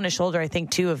chip on his shoulder, I think,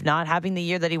 too, of not having the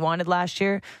year that he wanted last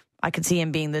year. I could see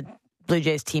him being the Blue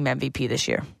Jays team MVP this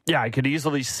year. Yeah, I could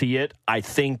easily see it. I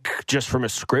think just from a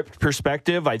script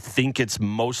perspective, I think it's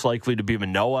most likely to be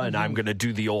Manoah, and I'm going to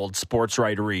do the old sports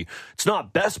writery. It's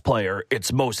not best player,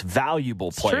 it's most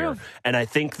valuable player. True. And I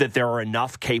think that there are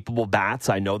enough capable bats.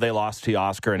 I know they lost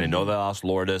Teoscar, and I know they lost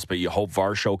Lourdes, but you hope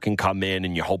Varsho can come in,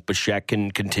 and you hope Bichette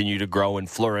can continue to grow and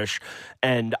flourish.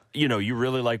 And, you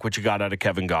really like what you got out of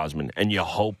Kevin Gausman, and you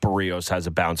hope Barrios has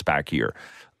a bounce-back year.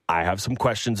 I have some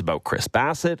questions about Chris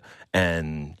Bassett,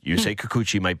 and you say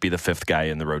Kikuchi might be the fifth guy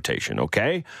in the rotation,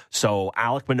 okay? So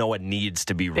Alek Manoah needs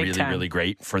to be really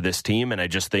great for this team, and I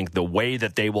just think the way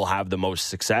that they will have the most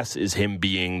success is him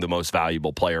being the most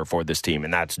valuable player for this team,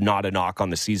 and that's not a knock on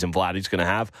the season Vladdy's going to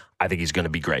have. I think he's going to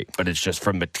be great, but it's just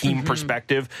from a team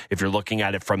perspective, if you're looking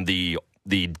at it from the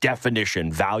the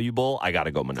definition valuable, I got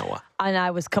to go Manoah. And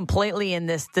I was completely in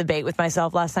this debate with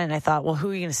myself last night, and I thought, well, who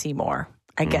are you going to see more?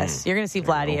 I guess you're going to see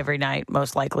Vladdy every night,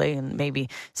 most likely, and maybe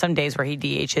some days where he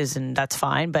DHs, and that's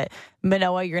fine. But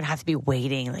Manoah, you're going to have to be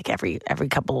waiting like every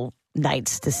couple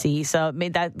nights to see. So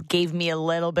that gave me a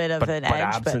little bit of an edge. But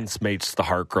absence makes the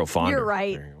heart grow fonder. You're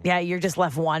right. Yeah, you're just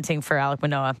left wanting for Alek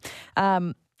Manoah.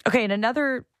 Okay, and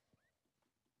another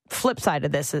flip side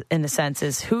of this, in a sense,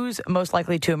 is who's most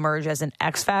likely to emerge as an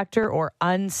X factor or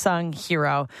unsung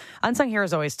hero. Unsung hero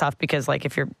is always tough because, like,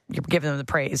 if you're giving them the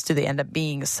praise, do they end up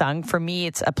being sung? For me,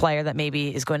 it's a player that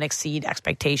maybe is going to exceed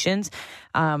expectations.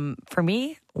 For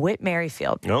me, Whit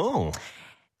Merrifield. Oh.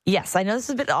 Yes, I know this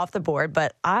is a bit off the board,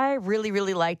 but I really,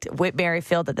 really liked Whit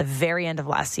Merrifield at the very end of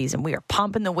last season. We are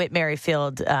pumping the Whit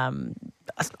Merrifield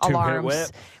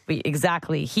alarms.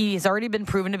 Exactly. He's already been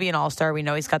proven to be an all-star. We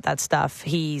know he's got that stuff.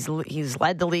 He's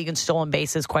led the league in stolen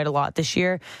bases quite a lot this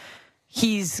year.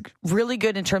 He's really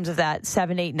good in terms of that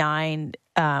 7, 8, 9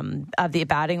 of the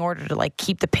batting order to like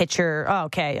keep the pitcher. Oh,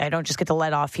 okay, I don't just get to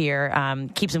let off here.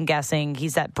 Keeps him guessing.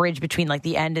 He's that bridge between like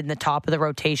the end and the top of the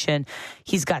rotation.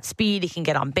 He's got speed. He can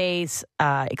get on base.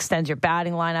 Extends your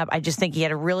batting lineup. I just think he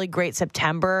had a really great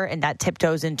September, and that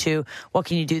tiptoes into what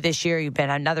can you do this year? You've been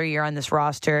another year on this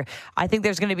roster. I think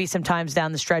there's going to be some times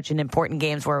down the stretch in important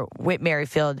games where Whit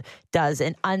Merrifield does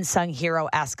an unsung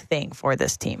hero-esque thing for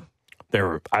this team.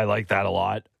 I like that a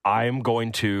lot. I'm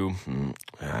going to.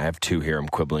 I have two here. I'm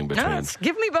quibbling between. No,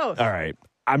 give me both. All right.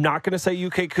 I'm not going to say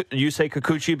Yusei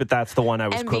Kikuchi, but that's the one I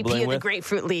was MVP quibbling of with. the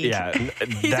Grapefruit League. Yeah,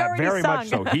 He's that already very sung. much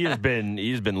so. He's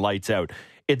been lights out.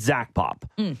 It's Zach Pop.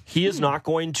 He is not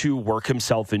going to work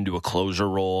himself into a closer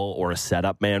role or a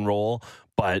setup man role,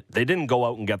 but they didn't go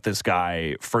out and get this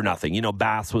guy for nothing. You know,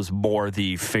 Bass was more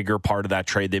the figure part of that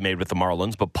trade they made with the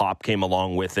Marlins, but Pop came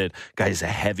along with it. Guy's a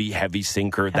heavy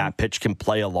sinker. That pitch can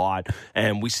play a lot,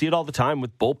 and we see it all the time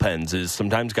with bullpens is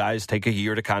sometimes guys take a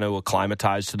year to kind of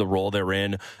acclimatize to the role they're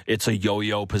in. It's a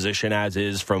yo-yo position as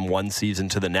is from one season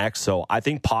to the next. So I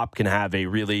think Pop can have a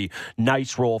really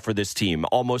nice role for this team,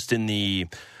 almost in the...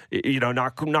 You know,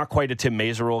 not quite a Tim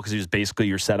Mazur role because he was basically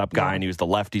your setup guy and he was the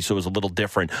lefty, so it was a little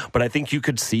different. But I think you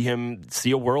could see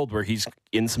a world where he's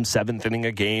in some seventh inning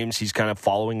of games. He's kind of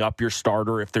following up your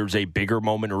starter. If there's a bigger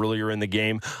moment earlier in the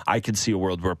game, I could see a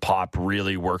world where Pop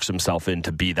really works himself in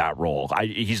to be that role.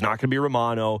 He's not going to be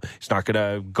Romano. He's not going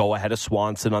to go ahead of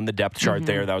Swanson on the depth chart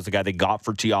there. That was the guy they got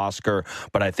for Teoscar.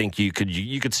 But I think you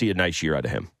could see a nice year out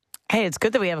of him. Hey, it's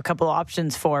good that we have a couple of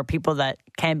options for people that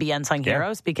can be unsung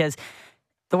heroes because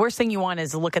the worst thing you want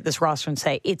is to look at this roster and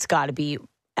say, it's got to be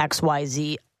X, Y,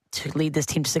 Z to lead this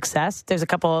team to success. There's a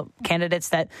couple of candidates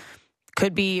that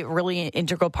could be really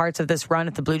integral parts of this run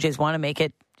if the Blue Jays want to make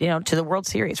it, to the World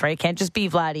Series, right? It can't just be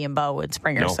Vladdy and Bo and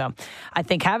Springer. No. So I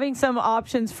think having some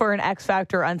options for an X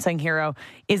Factor unsung hero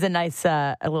is a nice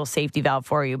a little safety valve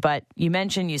for you. But you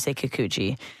mentioned Yusei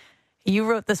Kikuchi. You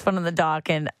wrote this one on the doc,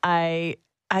 and I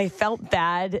felt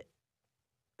bad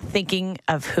thinking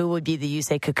of who would be the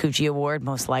Yusei Kikuchi Award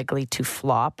most likely to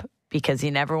flop because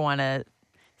you never want to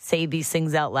say these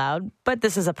things out loud. But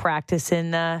this is a practice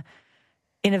in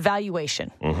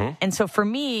evaluation. And so for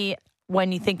me,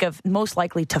 when you think of most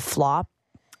likely to flop,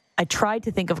 I tried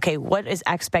to think of, okay, what is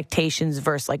expectations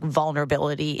versus like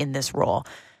vulnerability in this role?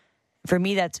 For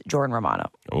me, that's Jordan Romano.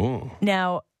 Ooh.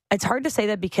 Now, it's hard to say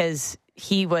that because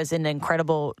he was an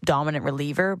incredible dominant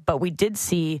reliever, but we did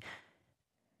see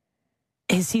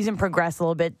his season progressed a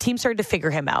little bit. Teams started to figure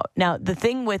him out. Now, the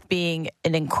thing with being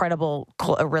an incredible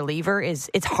reliever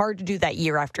is it's hard to do that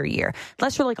year after year,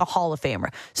 unless you're like a Hall of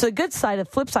Famer. So the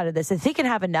flip side of this, if he can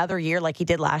have another year like he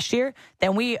did last year,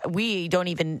 then we don't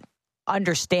even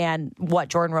understand what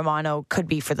Jordan Romano could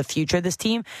be for the future of this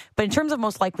team. But in terms of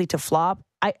most likely to flop,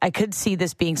 I could see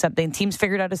this being something. Teams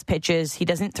figured out his pitches. He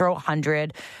doesn't throw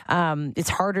 100. It's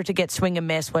harder to get swing and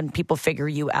miss when people figure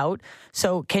you out.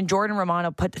 So can Jordan Romano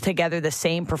put together the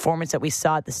same performance that we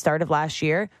saw at the start of last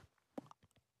year?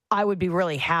 I would be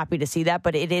really happy to see that,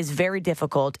 but it is very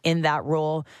difficult in that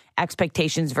role.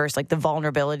 Expectations versus like the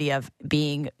vulnerability of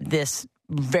being this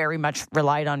very much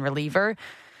relied on reliever.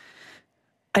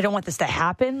 I don't want this to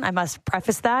happen. I must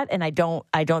preface that, and I don't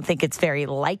think it's very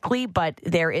likely, but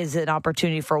there is an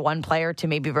opportunity for one player to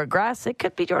maybe regress. It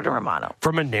could be Jordan Romano.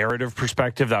 From a narrative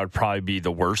perspective, that would probably be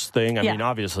the worst thing. I mean,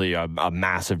 obviously, a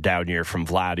massive down year from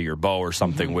Vladdy or Bo or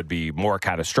something would be more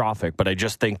catastrophic, but I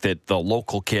just think that the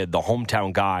local kid, the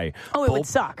hometown guy... it would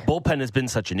suck. Bullpen has been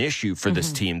such an issue for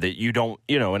this team that you don't,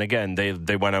 and again,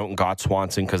 they went out and got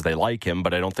Swanson because they like him,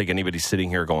 but I don't think anybody's sitting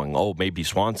here going, maybe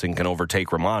Swanson can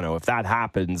overtake Romano. If that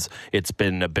happens, happens, it's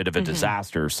been a bit of a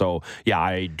disaster. So, yeah,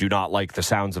 I do not like the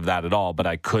sounds of that at all, but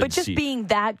I could But just being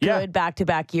that good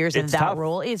back-to-back years in that tough.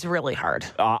 role is really hard.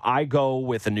 I go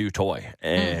with a new toy.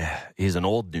 He's an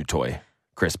old new toy.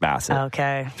 Chris Bassett.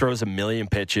 Okay. Throws a million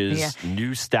pitches,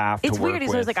 new staff to work with. It's weird.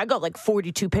 He's always like, I got like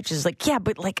 42 pitches. Like, yeah,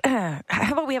 but like, how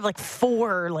about we have like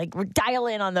 4? Like, we're dial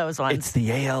in on those ones. It's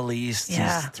the AL East.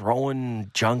 He's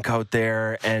throwing junk out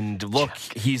there. And look,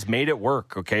 he's made it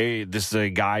work, okay? This is a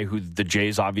guy who the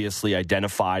Jays obviously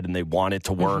identified and they want it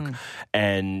to work.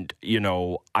 And,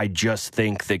 I just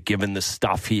think that given the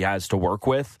stuff he has to work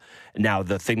with, now,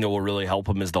 the thing that will really help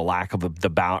him is the lack of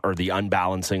the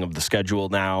unbalancing of the schedule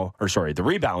now. Or, sorry, the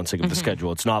rebalancing of the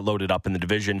schedule. It's not loaded up in the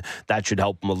division. That should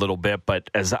help him a little bit. But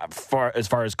as far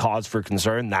as cause for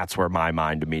concern, that's where my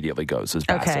mind immediately goes. Is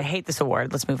Bassett. Okay, I hate this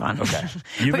award. Let's move on. Okay.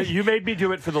 You made me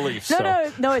do it for the Leafs.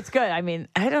 No, it's good. I mean,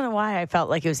 I don't know why I felt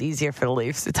like it was easier for the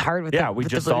Leafs. It's hard with we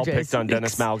just all picked on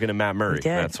Dennis Malgin and Matt Murray.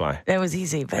 That's why. It was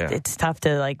easy, but it's tough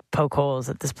to like poke holes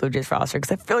at this Blue Jays roster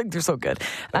because I feel like they're so good.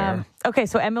 Okay,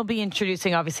 so MLB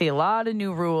introducing obviously a lot of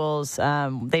new rules.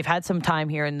 They've had some time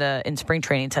here in spring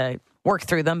training to work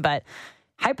through them, but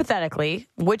hypothetically,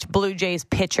 which Blue Jays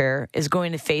pitcher is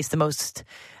going to face the most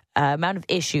amount of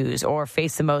issues or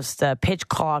face the most pitch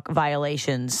clock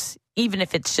violations, even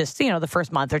if it's just, the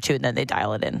first month or two and then they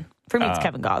dial it in? For me, it's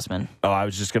Kevin Gausman. Oh, I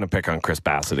was just going to pick on Chris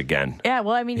Bassett again. Yeah,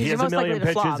 well, I mean, he's most likely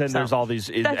to flop. He has a million pitches, and there's all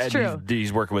these. That's true.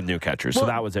 He's working with new catchers, so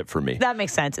that was it for me. That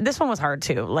makes sense. This one was hard,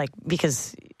 too,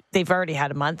 because they've already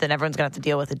had a month and everyone's going to have to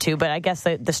deal with it too. But I guess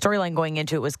the storyline going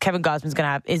into it was Kevin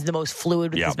Gausman's is the most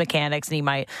fluid with his mechanics, and he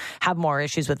might have more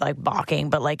issues with like balking.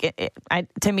 But like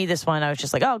to me, this one, I was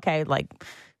just like, oh, okay, like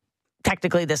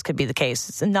technically this could be the case.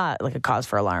 It's not like a cause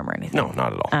for alarm or anything. No,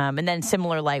 not at all. And then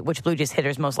similar, like which Blue Jays hitter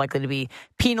is most likely to be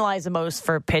penalized the most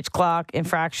for pitch clock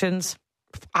infractions.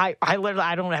 I literally,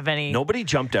 I don't have any. Nobody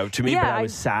jumped out to me, but I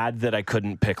was sad that I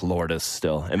couldn't pick Lourdes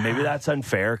still. And maybe that's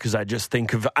unfair because I just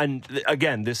think of, and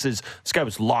again, this guy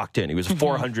was locked in. He was a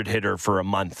 400 hitter for a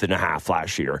month and a half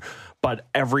last year. But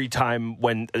every time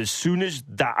as soon as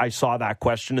I saw that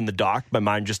question in the doc, my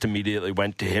mind just immediately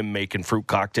went to him making fruit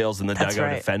cocktails in the dugout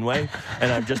at Fenway. And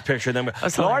I'm just picturing them.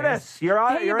 Lourdes, you're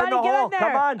in the hole.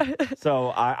 Come on.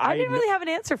 So I didn't really have an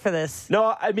answer for this.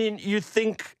 No, I mean, you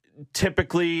think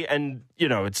typically, and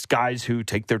it's guys who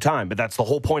take their time, but that's the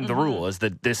whole point of the rule, is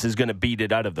that this is going to beat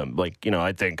it out of them. Like,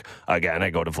 I think, again,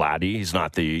 I go to Vladdy. He's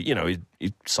not the,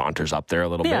 he saunters up there a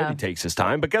little bit. He takes his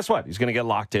time, but guess what? He's going to get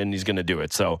locked in. He's going to do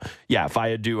it. So, yeah, if I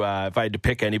had to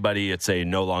pick anybody, it's a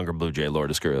no longer Blue Jay,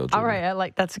 Lourdes Gurriel Jr. All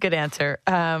right, that's a good answer.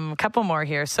 A couple more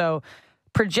here. So,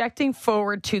 projecting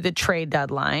forward to the trade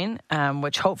deadline,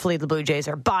 which hopefully the Blue Jays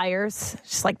are buyers,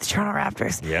 just like the Toronto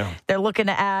Raptors. Yeah, they're looking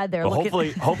to add.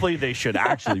 Hopefully they should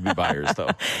actually be buyers, though.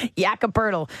 Jakob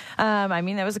Poeltl. I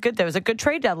mean, there was a good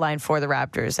trade deadline for the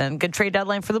Raptors and good trade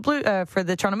deadline for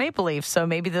the Toronto Maple Leafs. So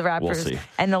maybe the Raptors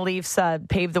and the Leafs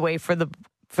paved the way for the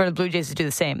Blue Jays to do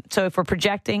the same. So if we're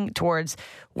projecting towards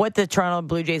what the Toronto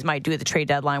Blue Jays might do at the trade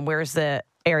deadline, where's the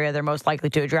area they're most likely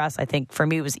to address? I think for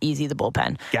me it was easy, the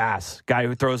bullpen. Gas. Guy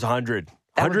who throws 100.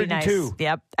 That would be 102. Nice.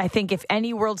 Yep. I think if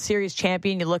any World Series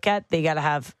champion you look at, they got to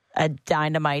have a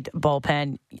dynamite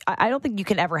bullpen. I don't think you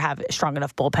can ever have a strong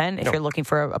enough bullpen if you're looking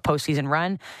for a postseason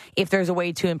run. If there's a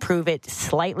way to improve it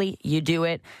slightly, you do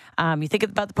it. You think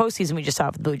about the postseason we just saw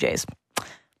with the Blue Jays.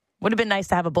 Would have been nice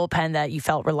to have a bullpen that you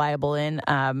felt reliable in.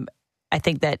 I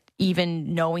think that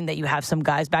even knowing that you have some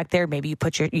guys back there, maybe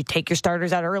you take your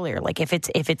starters out earlier. Like if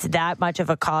it's that much of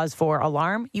a cause for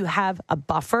alarm, you have a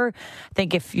buffer. I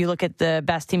think if you look at the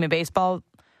best team in baseball,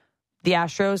 the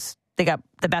Astros, they got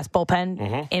the best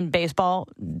bullpen in baseball.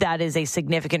 That is a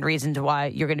significant reason to why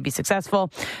you're going to be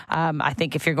successful. I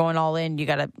think if you're going all in, you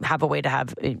got to have a way to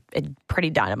have a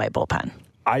pretty dynamite bullpen.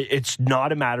 It's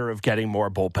not a matter of getting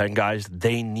more bullpen guys.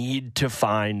 They need to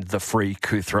find the freak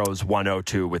who throws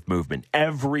 102 with movement.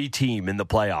 Every team in the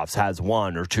playoffs has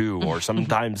one or two, or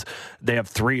sometimes they have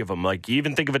three of them. Like, you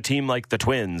even think of a team like the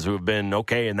Twins, who have been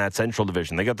okay in that Central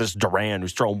Division. They got this Duran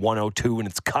who's throwing 102 and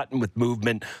it's cutting with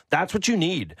movement. That's what you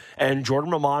need. And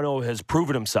Jordan Romano has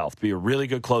proven himself to be a really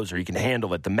good closer. He can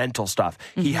handle it, the mental stuff.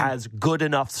 He has good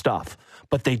enough stuff.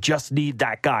 But they just need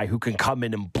that guy who can come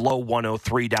in and blow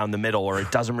 103 down the middle, or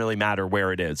it doesn't really matter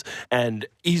where it is. And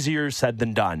easier said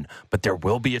than done. But there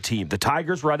will be a team. The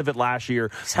Tigers were out of it last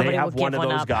year. They have one of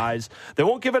those guys. They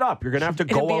won't give it up. You're going to have to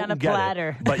go out and get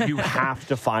it. But you have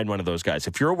to find one of those guys.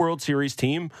 If you're a World Series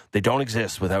team, they don't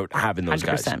exist without having those 100%.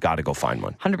 Guys. You've got to go find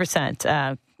one.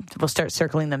 100%. We'll start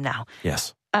circling them now.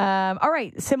 Yes. All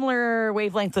right. Similar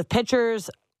wavelength with pitchers.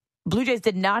 Blue Jays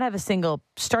did not have a single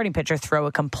starting pitcher throw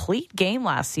a complete game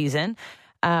last season.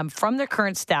 From their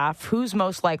current staff, who's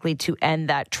most likely to end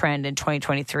that trend in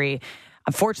 2023?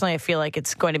 Unfortunately, I feel like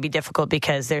it's going to be difficult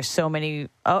because there's so many,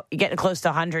 getting close to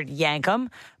 100, yank them.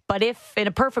 But if in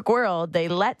a perfect world, they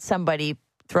let somebody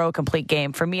throw a complete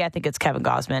game, for me, I think it's Kevin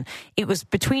Gausman. It was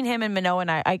between him and Manoah,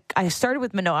 and I started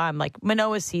with Manoah. I'm like,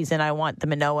 Manoah's season, I want the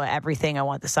Manoah everything. I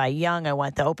want the Cy Young. I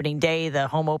want the opening day, the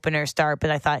home opener start.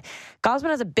 But I thought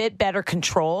Gausman has a bit better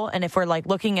control. And if we're like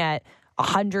looking at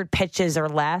 100 pitches or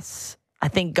less, I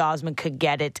think Gausman could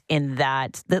get it in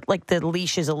that. Like the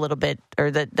leash is a little bit,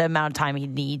 or the amount of time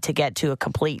he'd need to get to a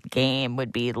complete game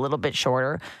would be a little bit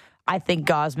shorter. I think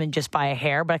Gausman just by a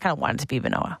hair, but I kind of want it to be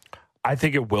Manoah. I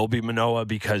think it will be Manoah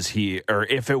because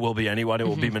if it will be anyone, it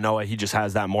will be Manoah. He just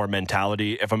has that more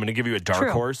mentality. If I'm going to give you a dark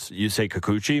horse, you say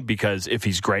Kikuchi, because if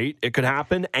he's great, it could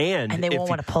happen. And they won't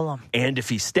want to pull him. And if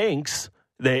he stinks,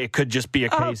 it could just be a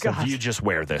case of you just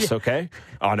wear this, okay?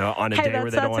 On a day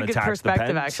where they don't want to tax the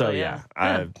pen. Actually,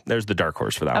 so, there's the dark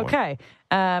horse for that one. Okay.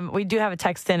 We do have a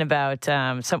text in about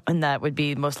someone that would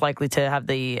be most likely to have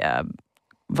the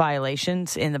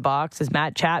violations in the box is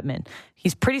Matt Chapman.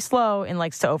 He's pretty slow and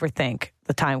likes to overthink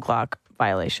the time clock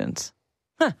violations.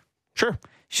 Huh.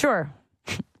 Sure.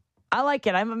 I like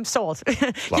it. I'm sold.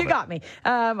 You got me.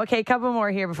 Okay, a couple more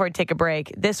here before we take a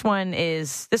break. This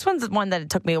one's one that it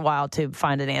took me a while to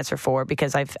find an answer for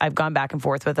because I've gone back and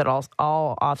forth with it all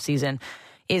off season.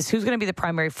 Is who's going to be the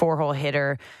primary 4-hole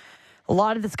hitter? A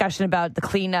lot of discussion about the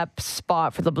cleanup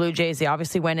spot for the Blue Jays. They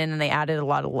obviously went in and they added a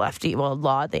lot of lefty. Well,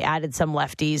 they added some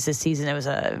lefties this season. It was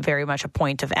very much a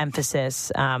point of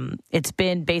emphasis. It's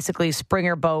been basically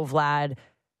Springer, Bo, Vlad,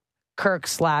 Kirk /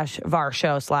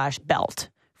 Varsho / Belt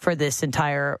for this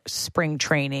entire spring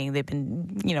training. They've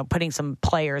been, putting some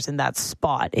players in that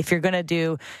spot. If you're going to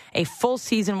do a full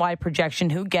season-wide projection,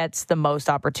 who gets the most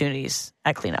opportunities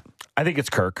at cleanup? I think it's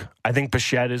Kirk. I think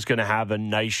Bichette is going to have a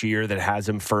nice year that has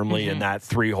him firmly in that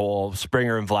 3-hole.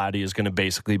 Springer and Vladdy is going to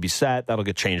basically be set. That'll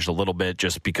get changed a little bit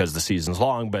just because the season's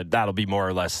long, but that'll be more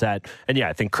or less set. And yeah,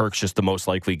 I think Kirk's just the most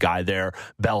likely guy there.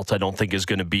 Belt, I don't think is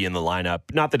going to be in the lineup.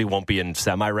 Not that he won't be in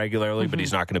semi-regularly, but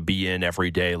he's not going to be in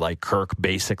every day like Kirk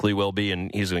basically will be,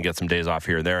 and he's going to get some days off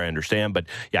here and there, I understand. But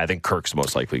yeah, I think Kirk's the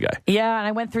most likely guy. Yeah, and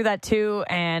I went through that too,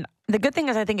 and the good thing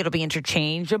is I think it'll be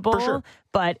interchangeable. For sure.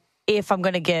 But if I'm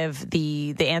going to give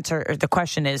the answer, or the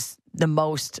question is the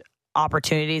most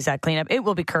opportunities at cleanup, it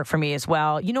will be Kirk for me as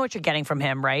well. You know what you're getting from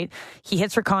him, right? He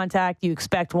hits for contact. You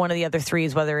expect one of the other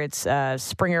threes, whether it's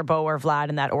Springer, Bo, or Vlad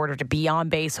in that order, to be on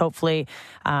base, hopefully.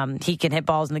 He can hit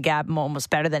balls in the gap almost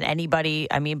better than anybody.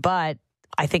 But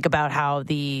I think about how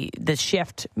the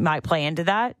shift might play into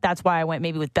that. That's why I went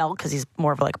maybe with Belt, because he's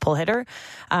more of like a pull hitter.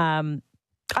 I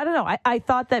don't know. I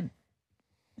thought that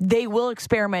they will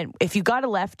experiment. If you got a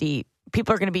lefty,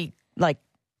 people are going to be like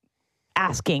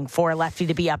asking for a lefty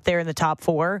to be up there in the top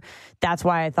 4. That's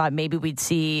why I thought maybe we'd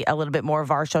see a little bit more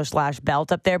Varsho /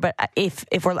 Belt up there. But if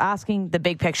we're asking the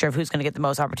big picture of who's going to get the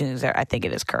most opportunities there, I think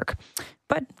it is Kirk.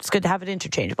 But it's good to have it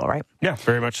interchangeable, right? Yeah,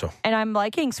 very much so. And I'm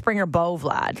liking Springer, Bo,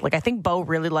 Vlad. Like, I think Bo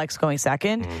really likes going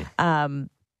second.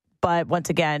 But once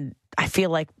again, I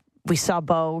feel like we saw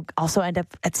Bo also end up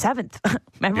at 7th.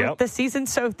 Remember this season?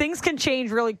 So things can change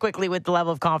really quickly with the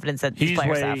level of confidence that these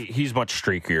players have. He's much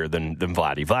streakier than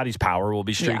Vladdy. Vladdy's power will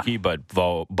be streaky, but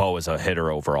Bo as a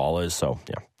hitter overall is, so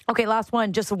yeah. Okay, last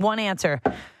one. Just one answer.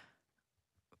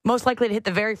 Most likely to hit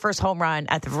the very first home run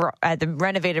at the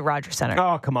renovated Rogers Center.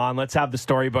 Oh, come on. Let's have the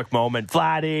storybook moment.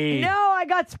 Vladdy. No, I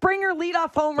got Springer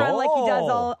leadoff home run like he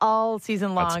does all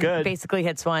season long. That's good. Basically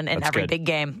hits one in every big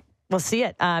game. We'll see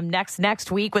it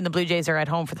next week when the Blue Jays are at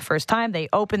home for the first time. They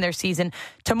open their season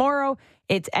tomorrow.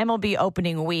 It's MLB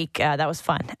opening week. That was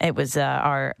fun. It was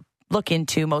our look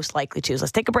into most likely twos.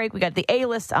 Let's take a break. We got the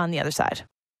A-list on the other side.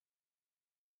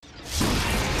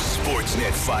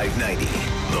 Sportsnet 590,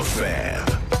 The Fan.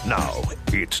 Now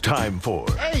it's time for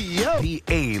the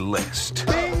A-list.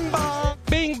 Bing bong,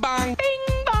 bing bong,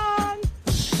 bing bong.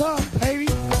 What's up, baby?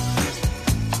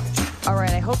 All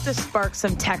right, I hope this sparks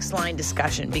some text line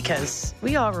discussion because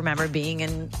we all remember being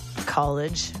in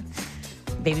college,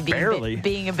 maybe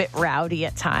being a bit rowdy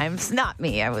at times. Not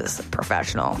me. I was a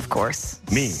professional, of course.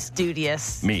 Me.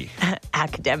 Studious. Me.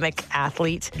 Academic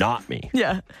athlete. Not me.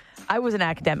 Yeah. I was an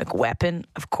academic weapon,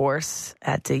 of course,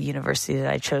 at the university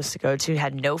that I chose to go to.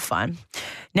 Had no fun.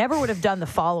 Never would have done the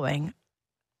following.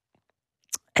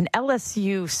 An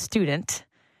LSU student,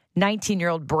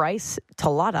 19-year-old Bryce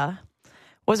Talata,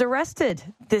 was arrested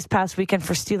this past weekend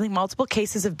for stealing multiple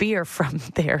cases of beer from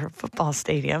their football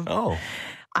stadium. Oh.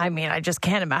 I mean, I just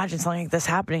can't imagine something like this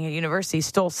happening at university.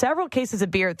 Stole several cases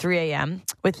of beer at 3 a.m.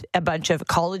 with a bunch of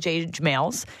college-age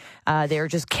males. They were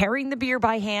just carrying the beer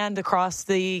by hand across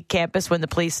the campus when the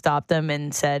police stopped them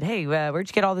and said, hey, where'd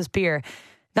you get all this beer?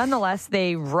 Nonetheless,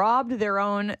 they robbed their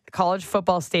own college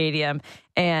football stadium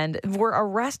and were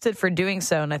arrested for doing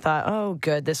so. And I thought, oh,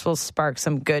 good, this will spark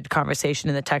some good conversation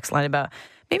in the text line about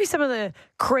maybe some of the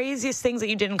craziest things that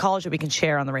you did in college that we can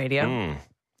share on the radio.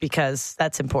 Because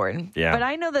that's important. Yeah. But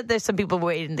I know that there's some people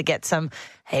waiting to get some,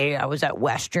 hey, I was at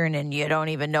Western and you don't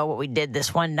even know what we did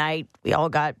this one night. We all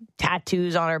got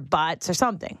tattoos on our butts or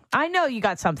something. I know you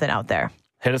got something out there.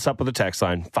 Hit us up with a text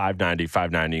line,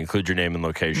 590. Include your name and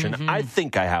location. I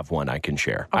think I have one I can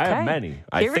share. Okay. I have many.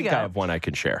 I think I have one I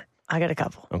can share. I got a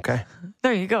couple. Okay.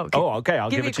 There you go. Okay. I'll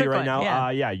give it to you right one. now.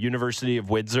 University of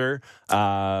Windsor.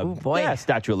 Oh, boy. Yeah,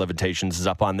 Statute of Limitations is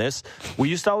up on this. We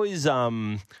used to always...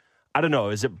 I don't know.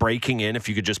 Is it breaking in if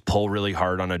you could just pull really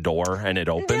hard on a door and it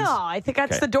opens? No, I think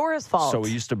that's the door's fault. So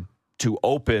we used to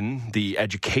open the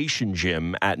education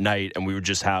gym at night, and we would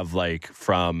just have like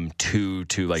from 2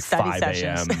 to like Study 5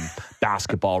 a.m.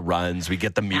 basketball runs. We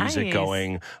get the music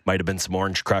going. Might have been some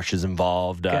Orange Crushes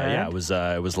involved. Yeah, it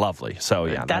was lovely. So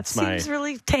yeah, that seems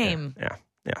really tame.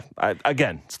 Yeah.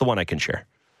 Again, it's the one I can share.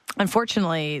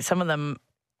 Unfortunately, some of them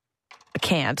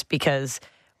can't because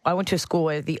I went to a school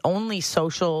where the only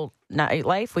social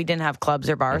nightlife, we didn't have clubs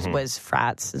or bars, was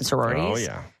frats and sororities. Oh,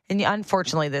 yeah. And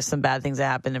unfortunately, there's some bad things that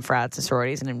happen in frats and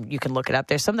sororities, and you can look it up.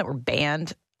 There's some that were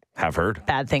banned. Have heard.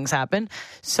 Bad things happen.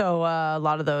 So a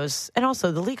lot of those, and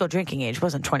also the legal drinking age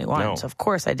wasn't 21. No. So, of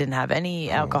course, I didn't have any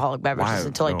alcoholic beverages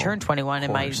until I turned 21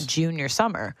 in my junior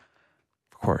summer.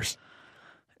 Of course.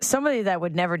 Somebody that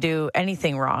would never do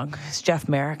anything wrong is Jeff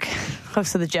Merrick,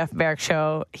 host of the Jeff Merrick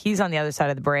Show. He's on the other side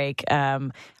of the break.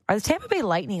 Are the Tampa Bay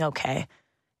Lightning okay?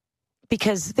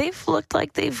 Because they've looked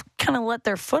like they've kind of let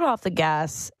their foot off the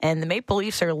gas, and the Maple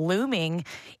Leafs are looming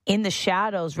in the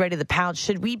shadows, ready to pounce.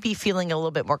 Should we be feeling a little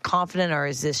bit more confident, or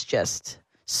is this just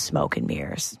smoke and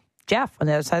mirrors? Jeff, on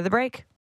the other side of the break.